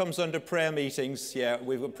 that comes under prayer meetings. Yeah,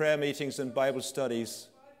 we've got prayer meetings and Bible studies.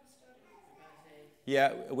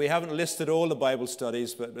 Yeah, we haven't listed all the Bible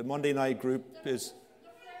studies, but the Monday night group is...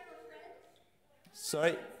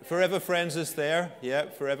 Sorry, Forever Friends is there.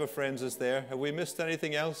 Yeah, Forever Friends is there. Have we missed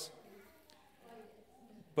anything else?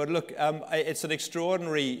 But look, it's an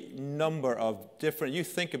extraordinary number of different... You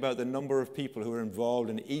think about the number of people who are involved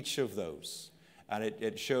in each of those, and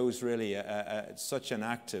it shows really such an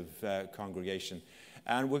active congregation.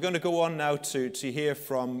 And we're going to go on now to hear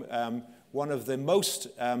from one of the most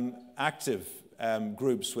active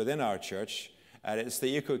groups within our church, and it's the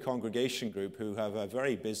Eco Congregation Group, who have a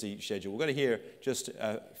very busy schedule. We're going to hear just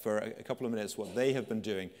for a couple of minutes what they have been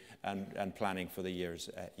doing and planning for the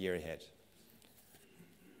year ahead.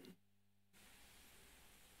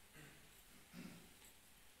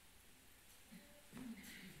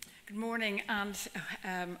 Good morning, and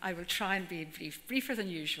I will try and be briefer than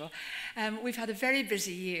usual. We've had a very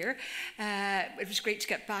busy year. It was great to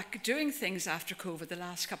get back doing things after COVID. The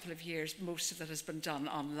last couple of years, most of that has been done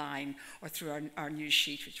online or through our news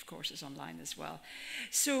sheet, which of course is online as well.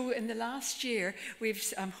 So in the last year,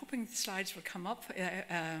 I'm hoping the slides will come up,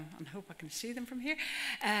 and hope I can see them from here.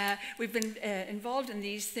 We've been involved in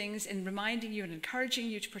these things in reminding you and encouraging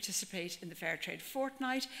you to participate in the Fair Trade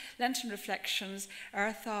Fortnight, Lenten Reflections,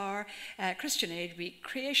 Earth Hour, Christian Aid Week,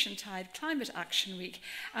 Creation Tide, Climate Action Week,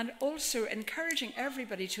 and also encouraging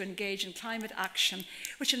everybody to engage in climate action,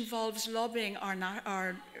 which involves lobbying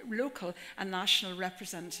our local and national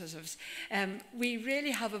representatives. We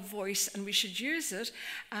really have a voice and we should use it,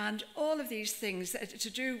 and all of these things to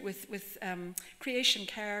do with creation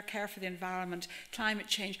care, care for the environment, climate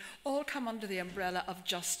change, all come under the umbrella of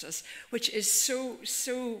justice, which is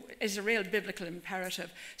is a real biblical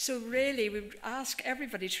imperative. So really we would ask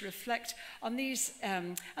everybody to reflect on these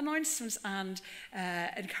announcements and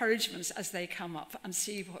encouragements as they come up, and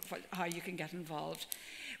see how you can get involved.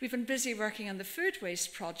 We've been busy working on the food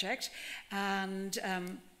waste project, and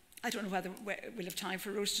I don't know whether we'll have time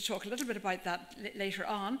for Rose to talk a little bit about that later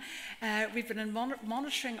on. We've been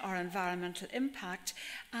monitoring our environmental impact,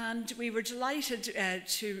 and we were delighted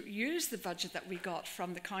to use the budget that we got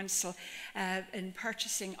from the council in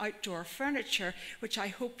purchasing outdoor furniture, which I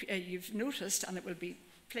hope you've noticed, and it will be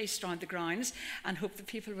placed around the grounds, and hope that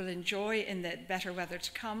people will enjoy in the better weather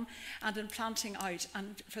to come, and in planting out.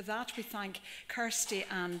 And for that we thank Kirsty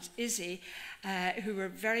and Izzy, who were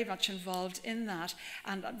very much involved in that.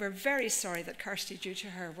 And we're very sorry that Kirsty, due to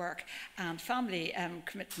her work and family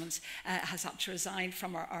commitments, has had to resign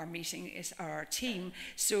from our meeting, our team.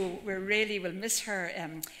 So we really will miss her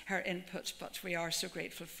input, but we are so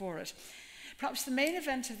grateful for it. Perhaps the main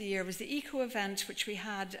event of the year was the eco event, which we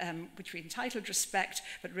had, which we entitled Respect,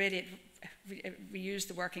 but really we used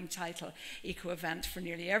the working title Eco Event for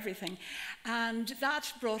nearly everything. And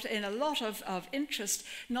that brought in a lot of interest,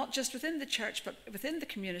 not just within the church, but within the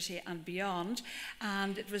community and beyond.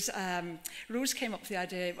 And it was, Rose came up with the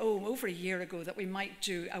idea, over a year ago, that we might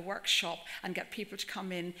do a workshop and get people to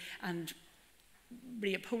come in and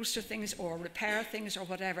reupholster things or repair things or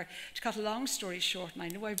whatever. To cut a long story short, and I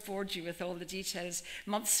know I've bored you with all the details,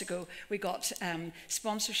 months ago we got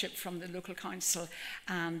sponsorship from the local council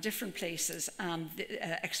and different places, and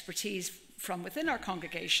expertise from within our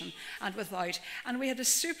congregation and without. And we had a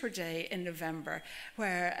super day in November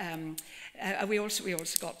where we also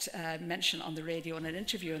got mention on the radio and an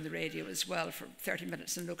interview on the radio as well for 30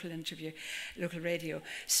 minutes in local radio.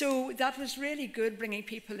 So that was really good, bringing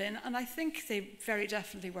people in, and I think they very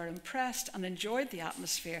definitely were impressed and enjoyed the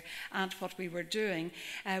atmosphere and what we were doing.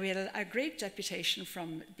 We had a great deputation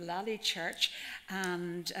from Blally Church,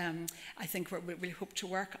 and I think we hope to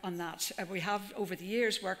work on that. We have over the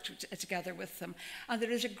years worked together with them, and there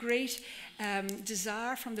is a great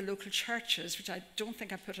desire from the local churches, which I don't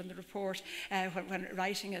think I put in the report when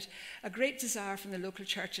writing it, a great desire from the local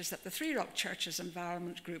churches that the Three Rock Churches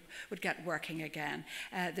Environment Group would get working again.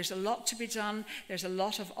 There's a lot to be done. There's a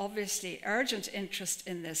lot of obviously urgent interest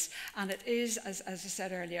in this, and it is, as I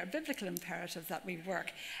said earlier, a biblical imperative that we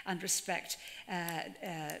work and respect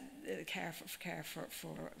care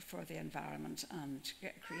for the environment and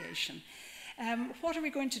creation. What are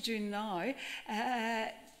we going to do now?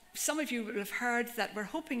 Some of you will have heard that we're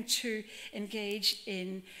hoping to engage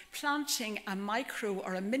in planting a micro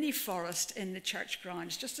or a mini forest in the church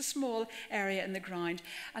grounds, just a small area in the ground.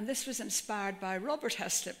 And this was inspired by Robert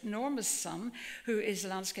Heslip, Norma's son, who is a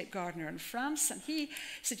landscape gardener in France. And he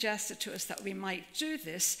suggested to us that we might do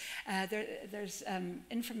this. There's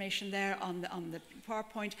information there on the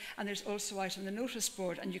PowerPoint, and there's also out on the notice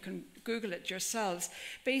board, and you can Google it yourselves.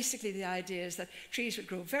 Basically, the idea is that trees would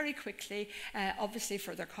grow very quickly, obviously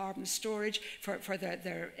for their carbon storage, for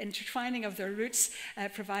their intertwining of their roots,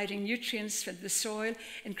 providing nutrients for the soil,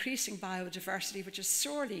 increasing biodiversity, which is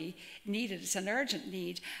sorely needed. It's an urgent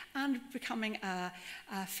need, and becoming a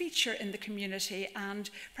feature in the community, and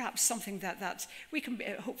perhaps something that we can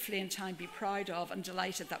hopefully in time be proud of and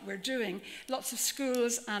delighted that we're doing. Lots of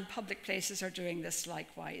schools and public places are doing this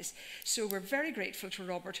likewise. So we're very grateful to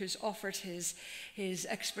Robert, who's offered his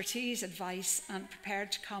expertise, advice, and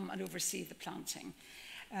prepared to come and oversee the planting.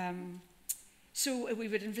 So we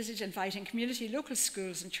would envisage inviting community, local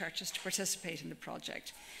schools and churches to participate in the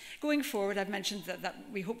project. Going forward, I've mentioned that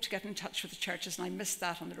we hope to get in touch with the churches, and I missed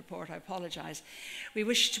that on the report, I apologise. We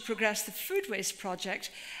wish to progress the food waste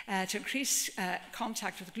project to increase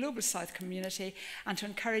contact with the Global South community and to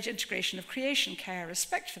encourage integration of creation care,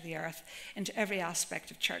 respect for the earth into every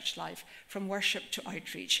aspect of church life, from worship to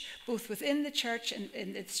outreach, both within the church,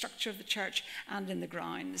 in the structure of the church and in the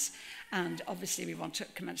grounds. And obviously we want to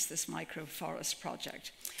commence this microforest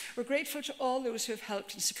project. We're grateful to all those who have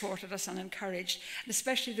helped and supported us and encouraged, and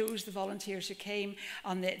especially the volunteers who came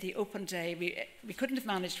on the open day. We couldn't have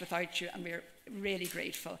managed without you, and we're really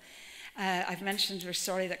grateful. I've mentioned we're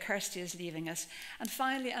sorry that Kirsty is leaving us. And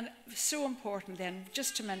finally, and so important then,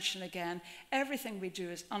 just to mention again, everything we do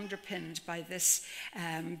is underpinned by this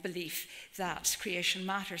belief that creation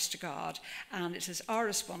matters to God, and it is our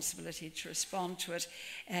responsibility to respond to it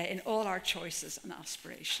in all our choices and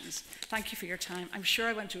aspirations. Thank you for your time. I'm sure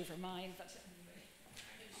I went over mine, but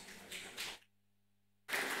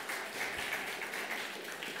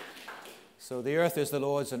So the earth is the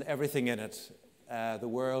Lord's and everything in it, the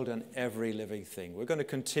world and every living thing. We're going to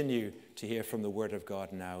continue to hear from the Word of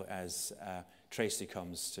God now as Tracy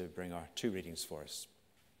comes to bring our 2 readings for us.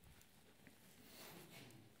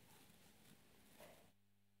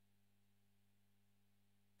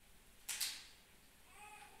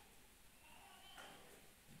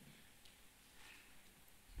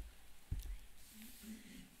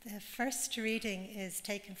 The first reading is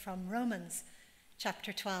taken from Romans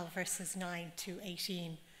chapter 12, verses 9 to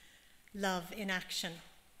 18. Love in action.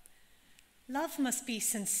 Love must be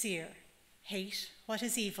sincere. Hate what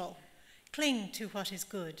is evil. Cling to what is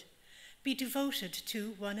good. Be devoted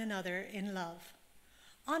to one another in love.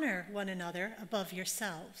 Honor one another above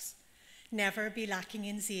yourselves. Never be lacking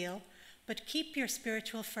in zeal, but keep your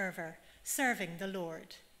spiritual fervor, serving the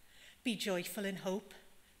Lord. Be joyful in hope,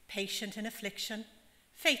 patient in affliction,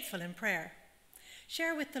 faithful in prayer.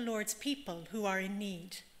 Share with the Lord's people who are in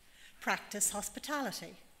need. Practice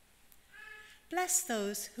hospitality. Bless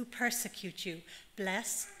those who persecute you.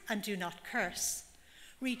 Bless and do not curse.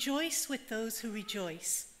 Rejoice with those who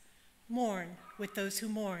rejoice. Mourn with those who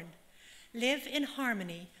mourn. Live in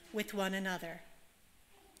harmony with one another.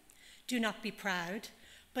 Do not be proud,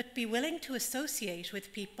 but be willing to associate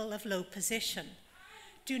with people of low position.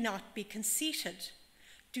 Do not be conceited.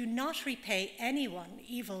 Do not repay anyone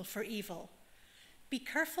evil for evil. Be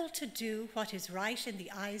careful to do what is right in the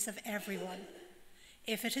eyes of everyone.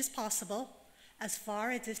 If it is possible, as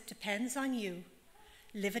far as it depends on you,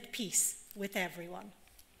 live at peace with everyone.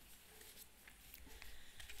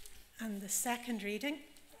 And the second reading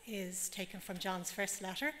is taken from John's first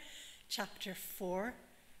letter, chapter 4,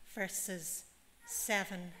 verses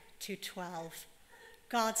 7 to 12.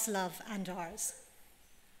 God's love and ours.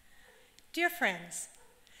 Dear friends,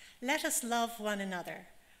 let us love one another,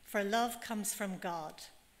 for love comes from God.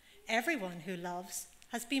 Everyone who loves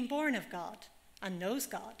has been born of God and knows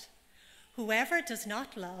God. Whoever does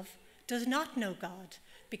not love does not know God,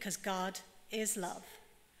 because God is love.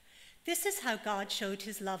 This is how God showed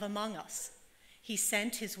his love among us. He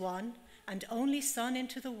sent his one and only Son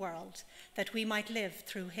into the world, that we might live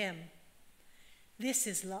through him. This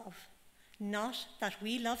is love, not that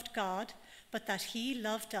we loved God, but that he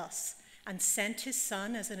loved us and sent his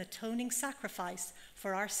Son as an atoning sacrifice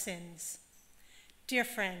for our sins. Dear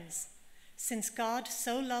friends, since God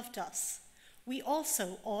so loved us, we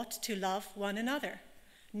also ought to love one another.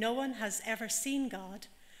 No one has ever seen God,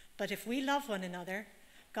 but if we love one another,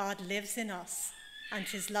 God lives in us, and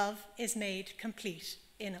his love is made complete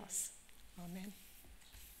in us. Amen.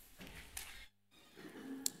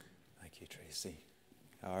 Thank you, Tracy.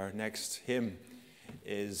 Our next hymn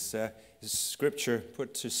is scripture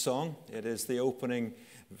put to song. It is the opening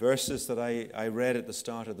verses that I read at the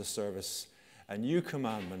start of the service. A new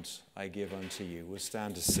commandment I give unto you. We'll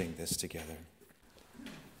stand to sing this together.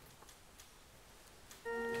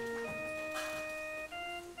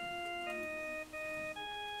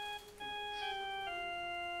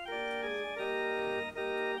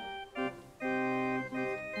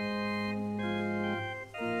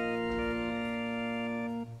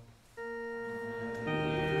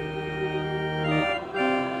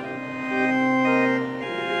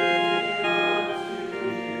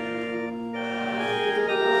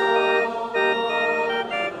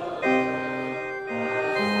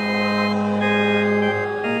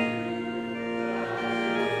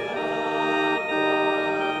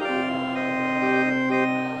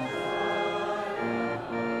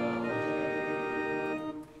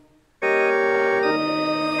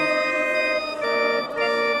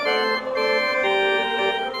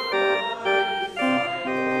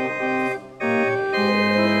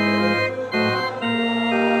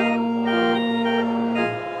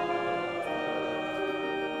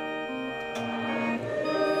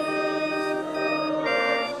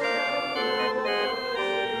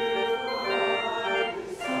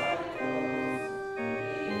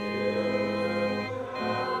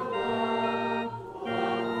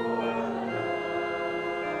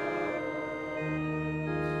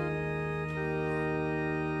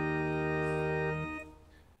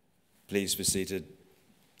 Please be seated.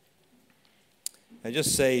 I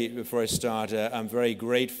just say before I start, I'm very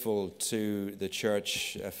grateful to the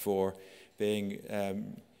church for being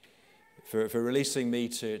for releasing me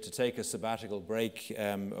to take a sabbatical break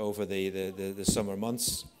over the summer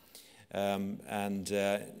months, and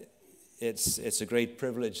it's a great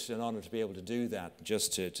privilege and honor to be able to do that,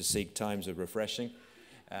 just to seek times of refreshing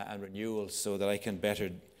and renewal, so that I can better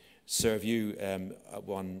serve you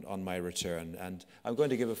on my return. And I'm going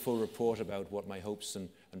to give a full report about what my hopes and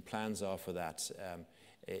plans are for that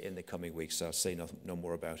in the coming weeks. I'll say no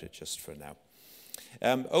more about it just for now.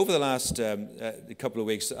 Over the last couple of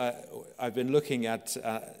weeks, I've been looking at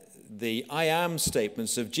the I am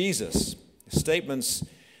statements of Jesus, statements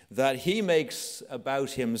that he makes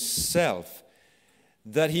about himself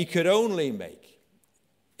that he could only make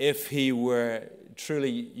if he were truly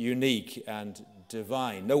unique and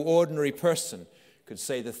divine. No ordinary person could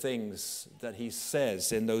say the things that he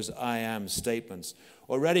says in those I am statements.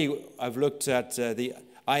 Already I've looked at the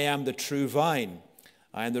I am the true vine,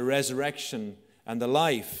 I am the resurrection and the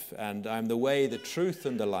life, and I am the way, the truth,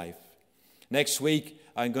 and the life. Next week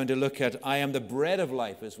I'm going to look at I am the bread of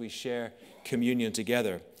life as we share communion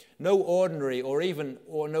together. No ordinary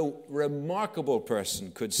or no remarkable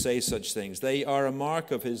person could say such things. They are a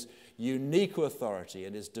mark of his unique authority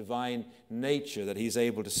and his divine nature, that he's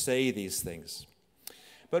able to say these things.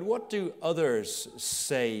 But what do others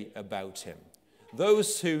say about him?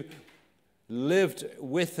 Those who lived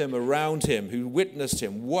with him, around him, who witnessed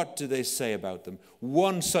him, what do they say about them?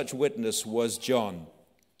 One such witness was John.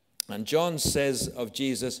 And John says of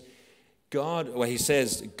Jesus, he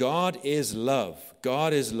says, God is love.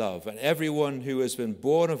 God is love. And everyone who has been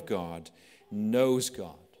born of God knows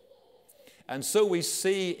God. And so we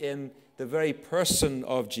see in the very person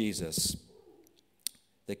of Jesus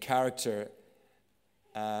the character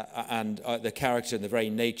and the very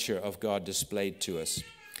nature of God displayed to us.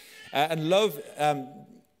 And love,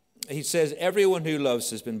 he says, everyone who loves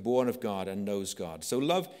has been born of God and knows God. So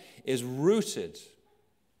love is rooted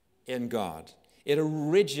in God. It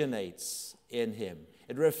originates in him.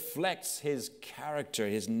 It reflects his character,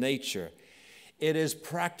 his nature. It is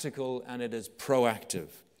practical and it is proactive.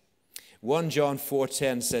 1 John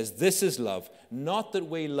 4:10 says, this is love, not that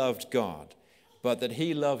we loved God, but that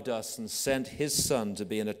he loved us and sent his Son to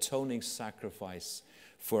be an atoning sacrifice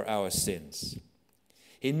for our sins.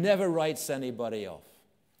 He never writes anybody off.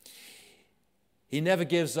 He never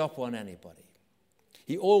gives up on anybody.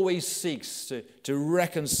 He always seeks to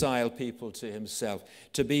reconcile people to himself,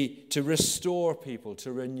 to restore people,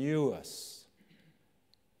 to renew us.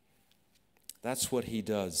 That's what he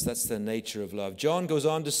does. That's the nature of love. John goes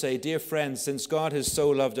on to say, dear friends, since God has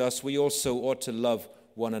so loved us, we also ought to love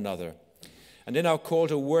one another. And in our call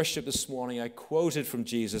to worship this morning, I quoted from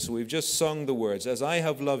Jesus. We've just sung the words, as I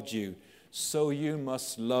have loved you, so you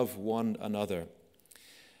must love one another.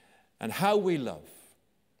 And how we love,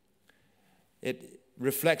 it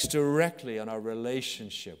reflects directly on our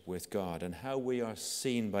relationship with God and how we are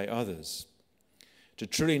seen by others. To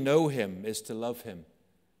truly know him is to love him.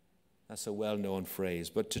 That's a well-known phrase.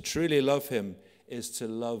 But to truly love him is to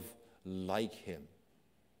love like him.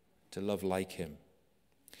 To love like him.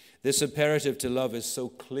 This imperative to love is so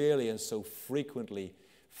clearly and so frequently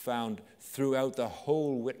found throughout the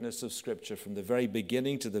whole witness of Scripture, from the very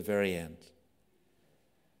beginning to the very end.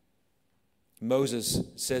 Moses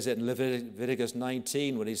says it in Leviticus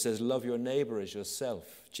 19 when he says, love your neighbor as yourself.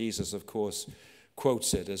 Jesus, of course,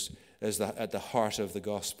 quotes it as at the heart of the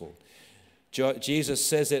gospel. Jesus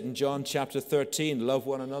says it in John chapter 13, love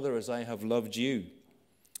one another as I have loved you.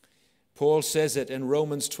 Paul says it in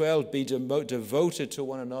Romans 12, be devoted to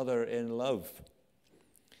one another in love.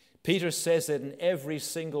 Peter says it in every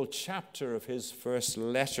single chapter of his first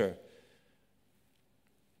letter.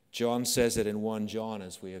 John says it in 1 John,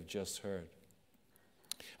 as we have just heard.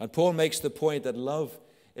 And Paul makes the point that love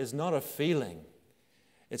is not a feeling.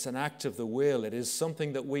 It's an act of the will. It is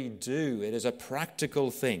something that we do. It is a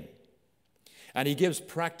practical thing. And he gives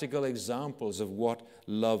practical examples of what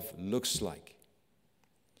love looks like.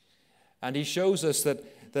 And he shows us that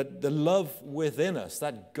the love within us,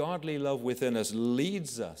 that godly love within us,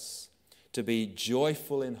 leads us to be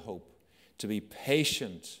joyful in hope, to be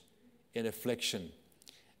patient in affliction,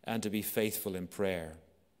 and to be faithful in prayer.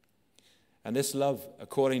 And this love,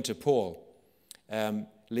 according to Paul,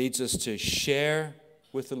 leads us to share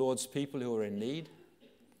with the Lord's people who are in need,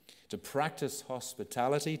 to practice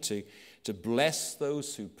hospitality, to bless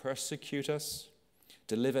those who persecute us,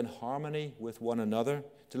 to live in harmony with one another,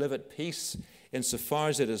 to live at peace insofar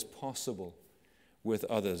as it is possible with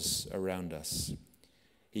others around us.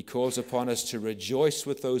 He calls upon us to rejoice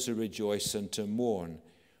with those who rejoice and to mourn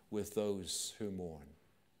with those who mourn.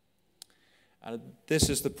 And this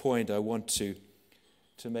is the point I want to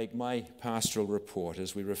make my pastoral report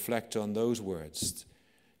as we reflect on those words,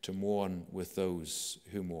 to mourn with those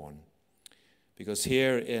who mourn. Because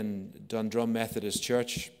here in Dundrum Methodist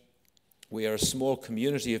Church, we are a small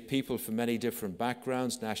community of people from many different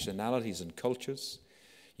backgrounds, nationalities and cultures,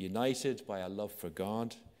 united by our love for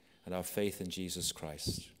God and our faith in Jesus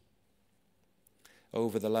Christ.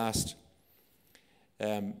 Over the last,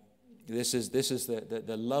 this is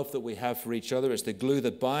the love that we have for each other. It's the glue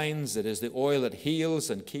that binds. It is the oil that heals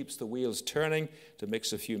and keeps the wheels turning, to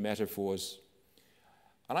mix a few metaphors.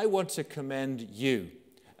 And I want to commend you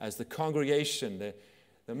as the congregation,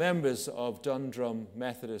 the members of Dundrum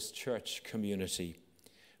Methodist Church community,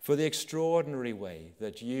 for the extraordinary way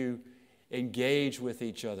that you engage with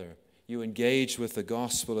each other. You engage with the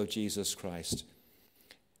gospel of Jesus Christ.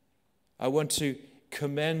 I want to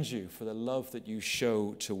commend you for the love that you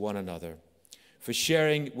show to one another, for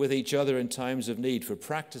sharing with each other in times of need, for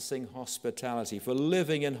practicing hospitality, for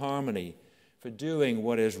living in harmony, for doing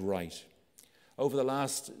what is right. Over the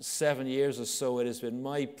last 7 years or so, it has been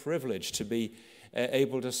my privilege to be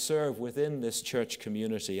able to serve within this church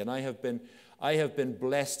community, and I have been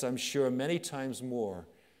blessed, I'm sure, many times more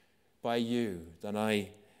by you than I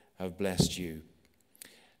have blessed you.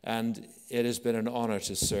 And it has been an honor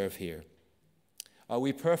to serve here. Are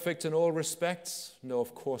we perfect in all respects? No,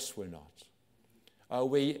 of course we're not. Are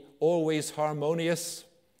we always harmonious?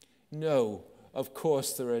 No, of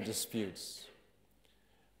course there are disputes.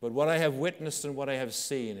 But what I have witnessed and what I have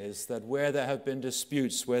seen is that where there have been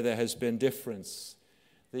disputes, where there has been difference,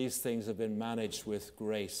 these things have been managed with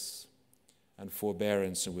grace and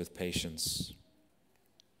forbearance and with patience.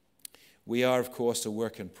 We are, of course, a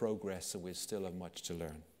work in progress, and we still have much to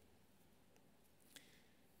learn.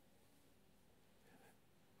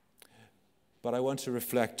 But I want to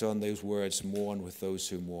reflect on those words, mourn with those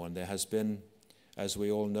who mourn. There has been, as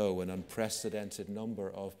we all know, an unprecedented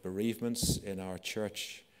number of bereavements in our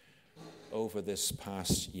church over this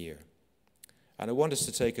past year. And I want us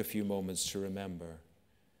to take a few moments to remember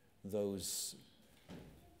those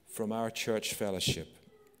from our church fellowship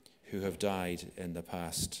who have died in the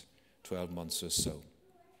past 12 months or so.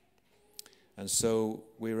 And so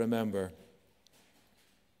we remember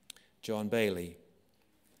John Bailey,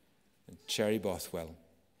 Cherry Bothwell,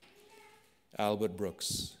 Albert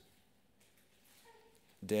Brooks,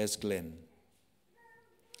 Des Glynn,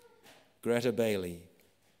 Greta Bailey,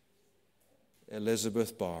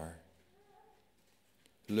 Elizabeth Barr,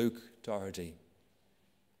 Luke Doherty,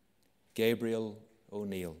 Gabriel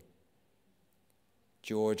O'Neill,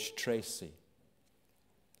 George Tracy,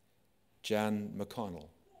 Jan McConnell,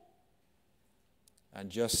 and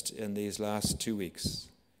just in these last 2 weeks,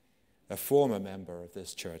 a former member of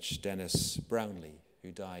this church, Dennis Brownlee,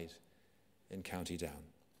 who died in County Down.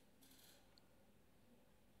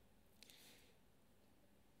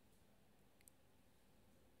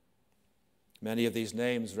 Many of these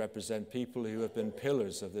names represent people who have been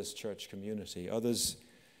pillars of this church community. Others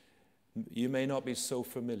you may not be so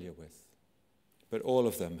familiar with, but all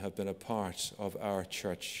of them have been a part of our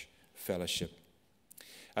church fellowship.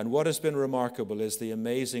 And what has been remarkable is the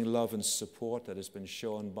amazing love and support that has been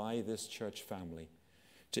shown by this church family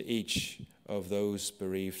to each of those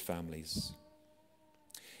bereaved families.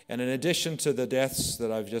 And in addition to the deaths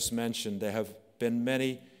that I've just mentioned, there have been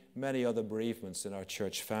many, many other bereavements in our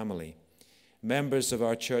church family. Members of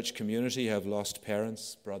our church community have lost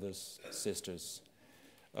parents, brothers, sisters,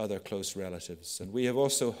 other close relatives. And we have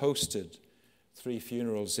also hosted 3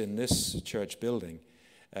 funerals in this church building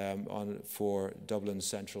for Dublin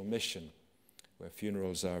Central Mission, where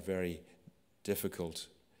funerals are very difficult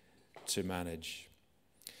to manage.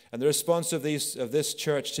 And the response of this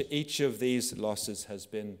church to each of these losses has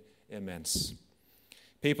been immense.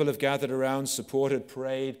 People have gathered around, supported,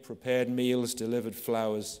 prayed, prepared meals, delivered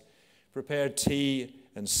flowers, prepared tea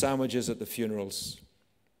and sandwiches at the funerals.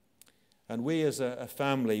 And we as a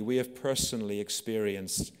family, we have personally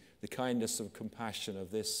experienced the kindness and compassion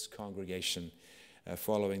of this congregation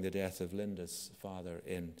following the death of Linda's father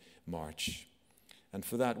in March. And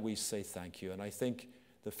for that we say thank you. And I think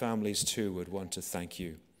the families too would want to thank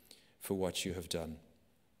you for what you have done.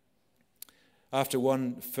 After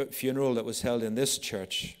one funeral that was held in this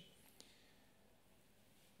church,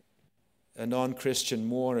 a non-Christian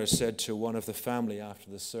mourner said to one of the family after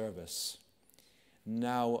the service,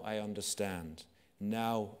 "Now I understand.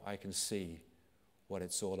 Now I can see what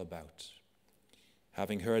it's all about."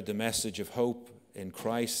 Having heard the message of hope in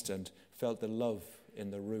Christ and felt the love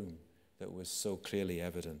in the room that was so clearly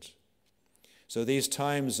evident. So these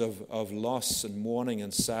times of loss and mourning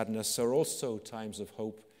and sadness are also times of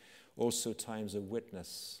hope also times of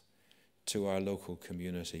witness to our local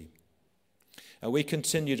community. And we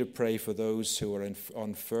continue to pray for those who are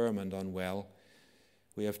infirm and unwell.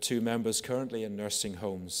 We have 2 members currently in nursing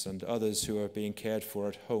homes and others who are being cared for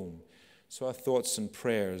at home. So our thoughts and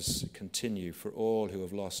prayers continue for all who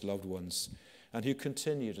have lost loved ones and who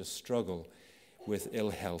continue to struggle with ill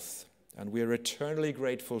health. And we are eternally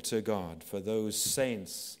grateful to God for those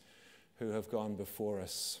saints who have gone before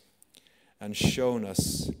us and shown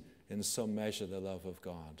us in some measure the love of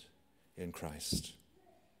God in Christ.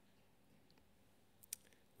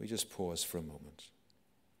 We just pause for a moment.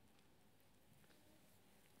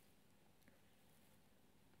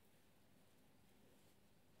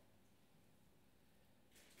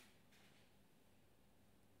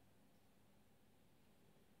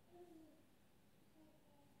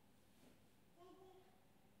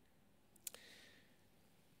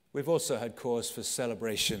 We've also had cause for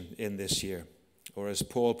celebration in this year, or as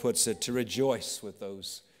Paul puts it, to rejoice with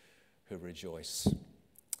those who rejoice.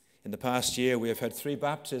 In the past year, we have had 3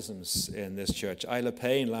 baptisms in this church. Isla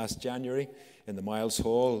Payne last January in the Miles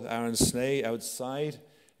Hall, Aaron Snay outside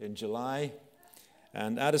in July,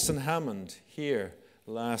 and Addison Hammond here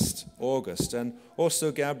last August. And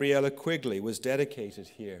also Gabriella Quigley was dedicated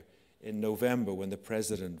here in November when the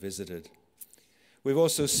President visited. We've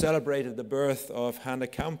also celebrated the birth of Hannah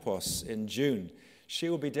Campos in June. She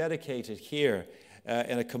will be dedicated here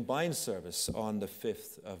in a combined service on the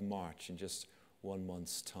 5th of March in just 1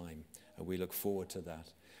 month's time. And we look forward to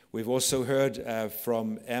that. We've also heard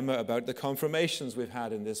from Emma about the confirmations we've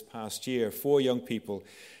had in this past year. 4 young people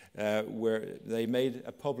where they made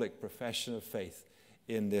a public profession of faith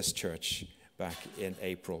in this church back in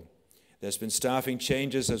April. There's been staffing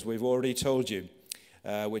changes, as we've already told you,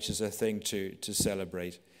 which is a thing to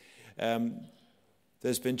celebrate.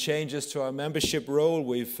 There's been changes to our membership roll.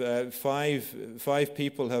 We've five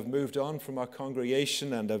people have moved on from our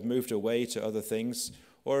congregation and have moved away to other things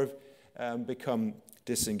or have become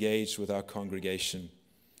disengaged with our congregation.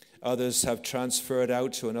 Others have transferred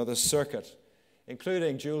out to another circuit,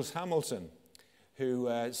 including Jules Hamilton, who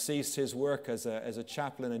ceased his work as a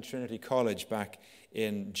chaplain in Trinity College back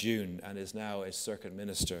in June and is now a circuit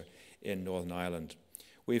minister in Northern Ireland.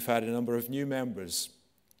 We've had a number of new members,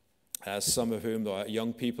 some of whom are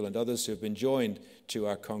young people and others who have been joined to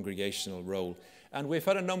our congregational role. And we've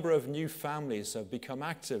had a number of new families have become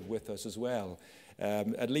active with us as well.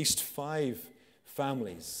 At least 5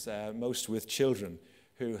 families, most with children,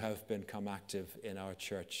 who have become active in our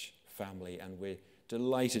church family. And we're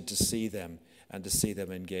delighted to see them and to see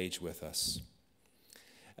them engage with us.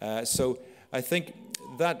 So I think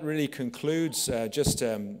that really concludes just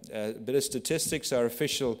a bit of statistics. Our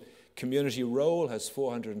official community roll has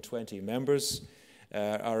 420 members.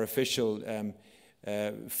 Our official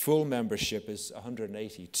full membership is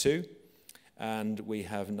 182, and we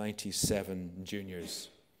have 97 juniors.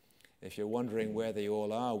 If you're wondering where they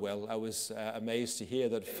all are, well, I was amazed to hear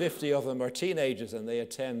that 50 of them are teenagers and they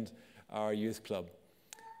attend our youth club.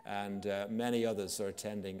 And many others are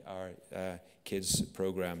attending our kids'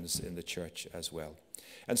 programs in the church as well.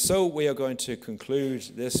 And so we are going to conclude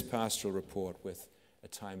this pastoral report with a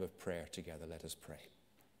time of prayer together. Let us pray.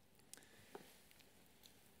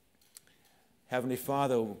 Heavenly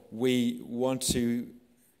Father, we want to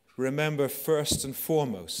remember first and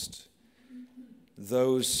foremost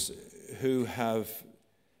those who have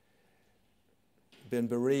been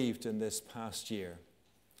bereaved in this past year,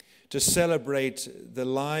 to celebrate the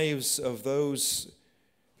lives of those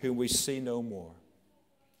whom we see no more,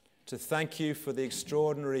 to thank you for the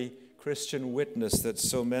extraordinary Christian witness that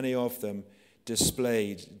so many of them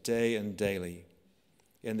displayed day and daily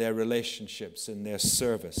in their relationships, in their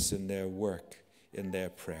service, in their work, in their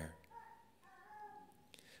prayer.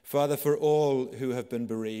 Father, for all who have been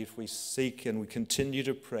bereaved, we seek and we continue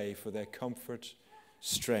to pray for their comfort,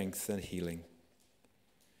 strength, and healing.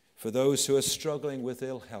 For those who are struggling with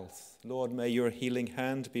ill health, Lord, may your healing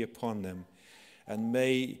hand be upon them, and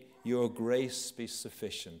may your grace be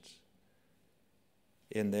sufficient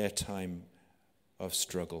in their time of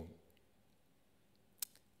struggle.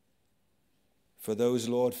 For those,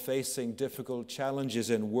 Lord, facing difficult challenges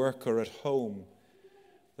in work or at home,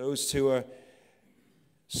 those who are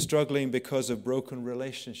struggling because of broken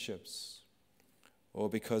relationships or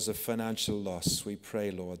because of financial loss, we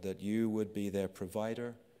pray, Lord, that you would be their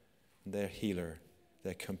provider, their healer,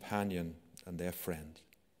 their companion, and their friend.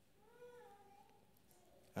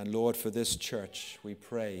 And Lord, for this church, we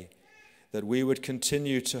pray that we would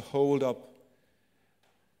continue to hold up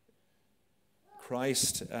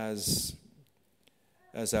Christ as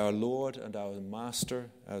our Lord and our Master,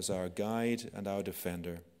 as our guide and our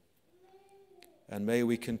defender. And may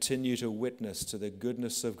we continue to witness to the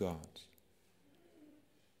goodness of God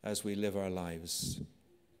as we live our lives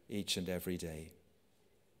each and every day.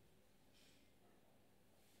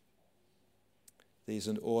 These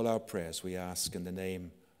and all our prayers we ask in the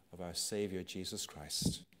name of our Saviour Jesus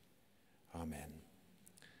Christ. Amen.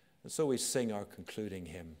 And so we sing our concluding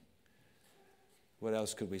hymn. What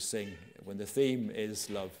else could we sing when the theme is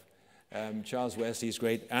love? Charles Wesley's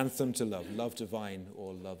great anthem to love, love divine,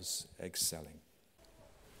 all loves excelling.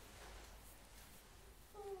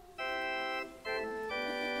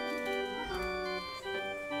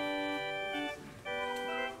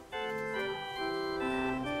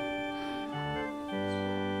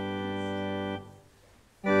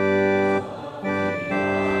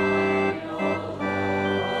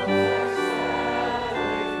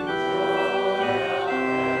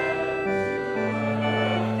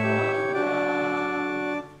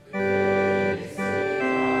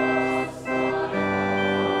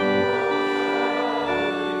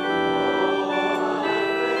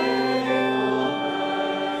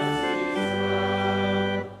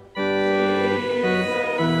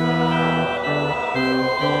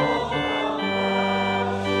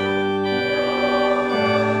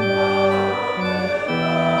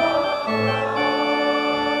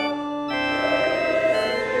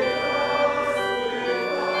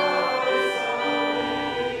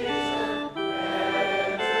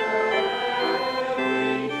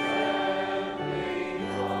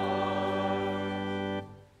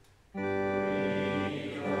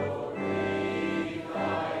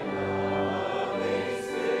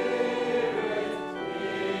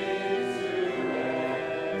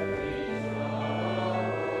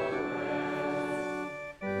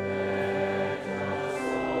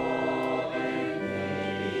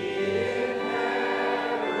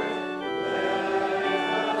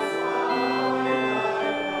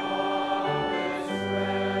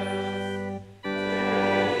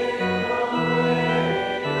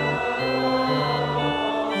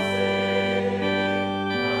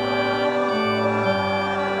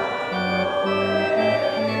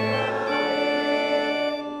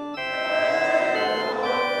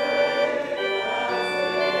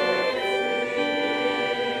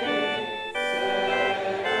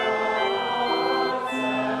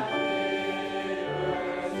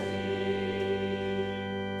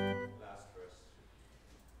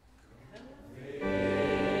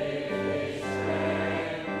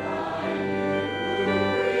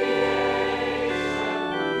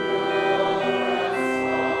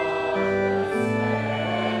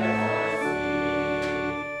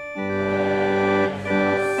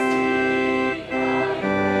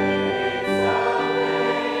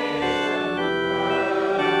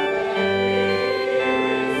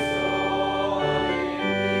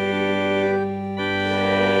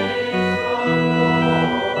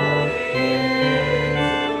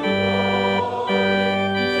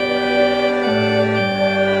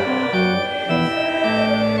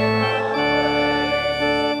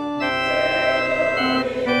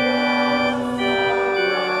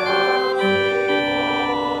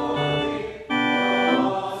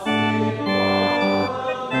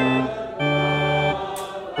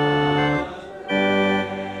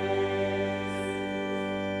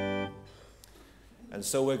 And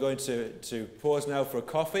so we're going to pause now for a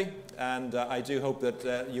coffee, and I do hope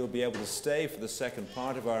that you'll be able to stay for the second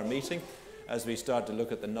part of our meeting as we start to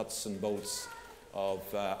look at the nuts and bolts of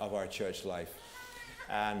our church life.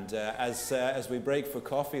 And as we break for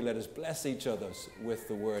coffee, let us bless each other with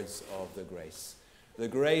the words of the grace. The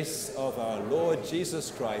grace of our Lord Jesus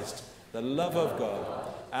Christ, the love of God,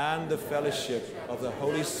 and the fellowship of the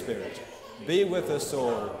Holy Spirit be with us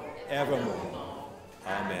all evermore.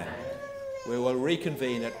 Amen. We will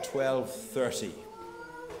reconvene at 12:30.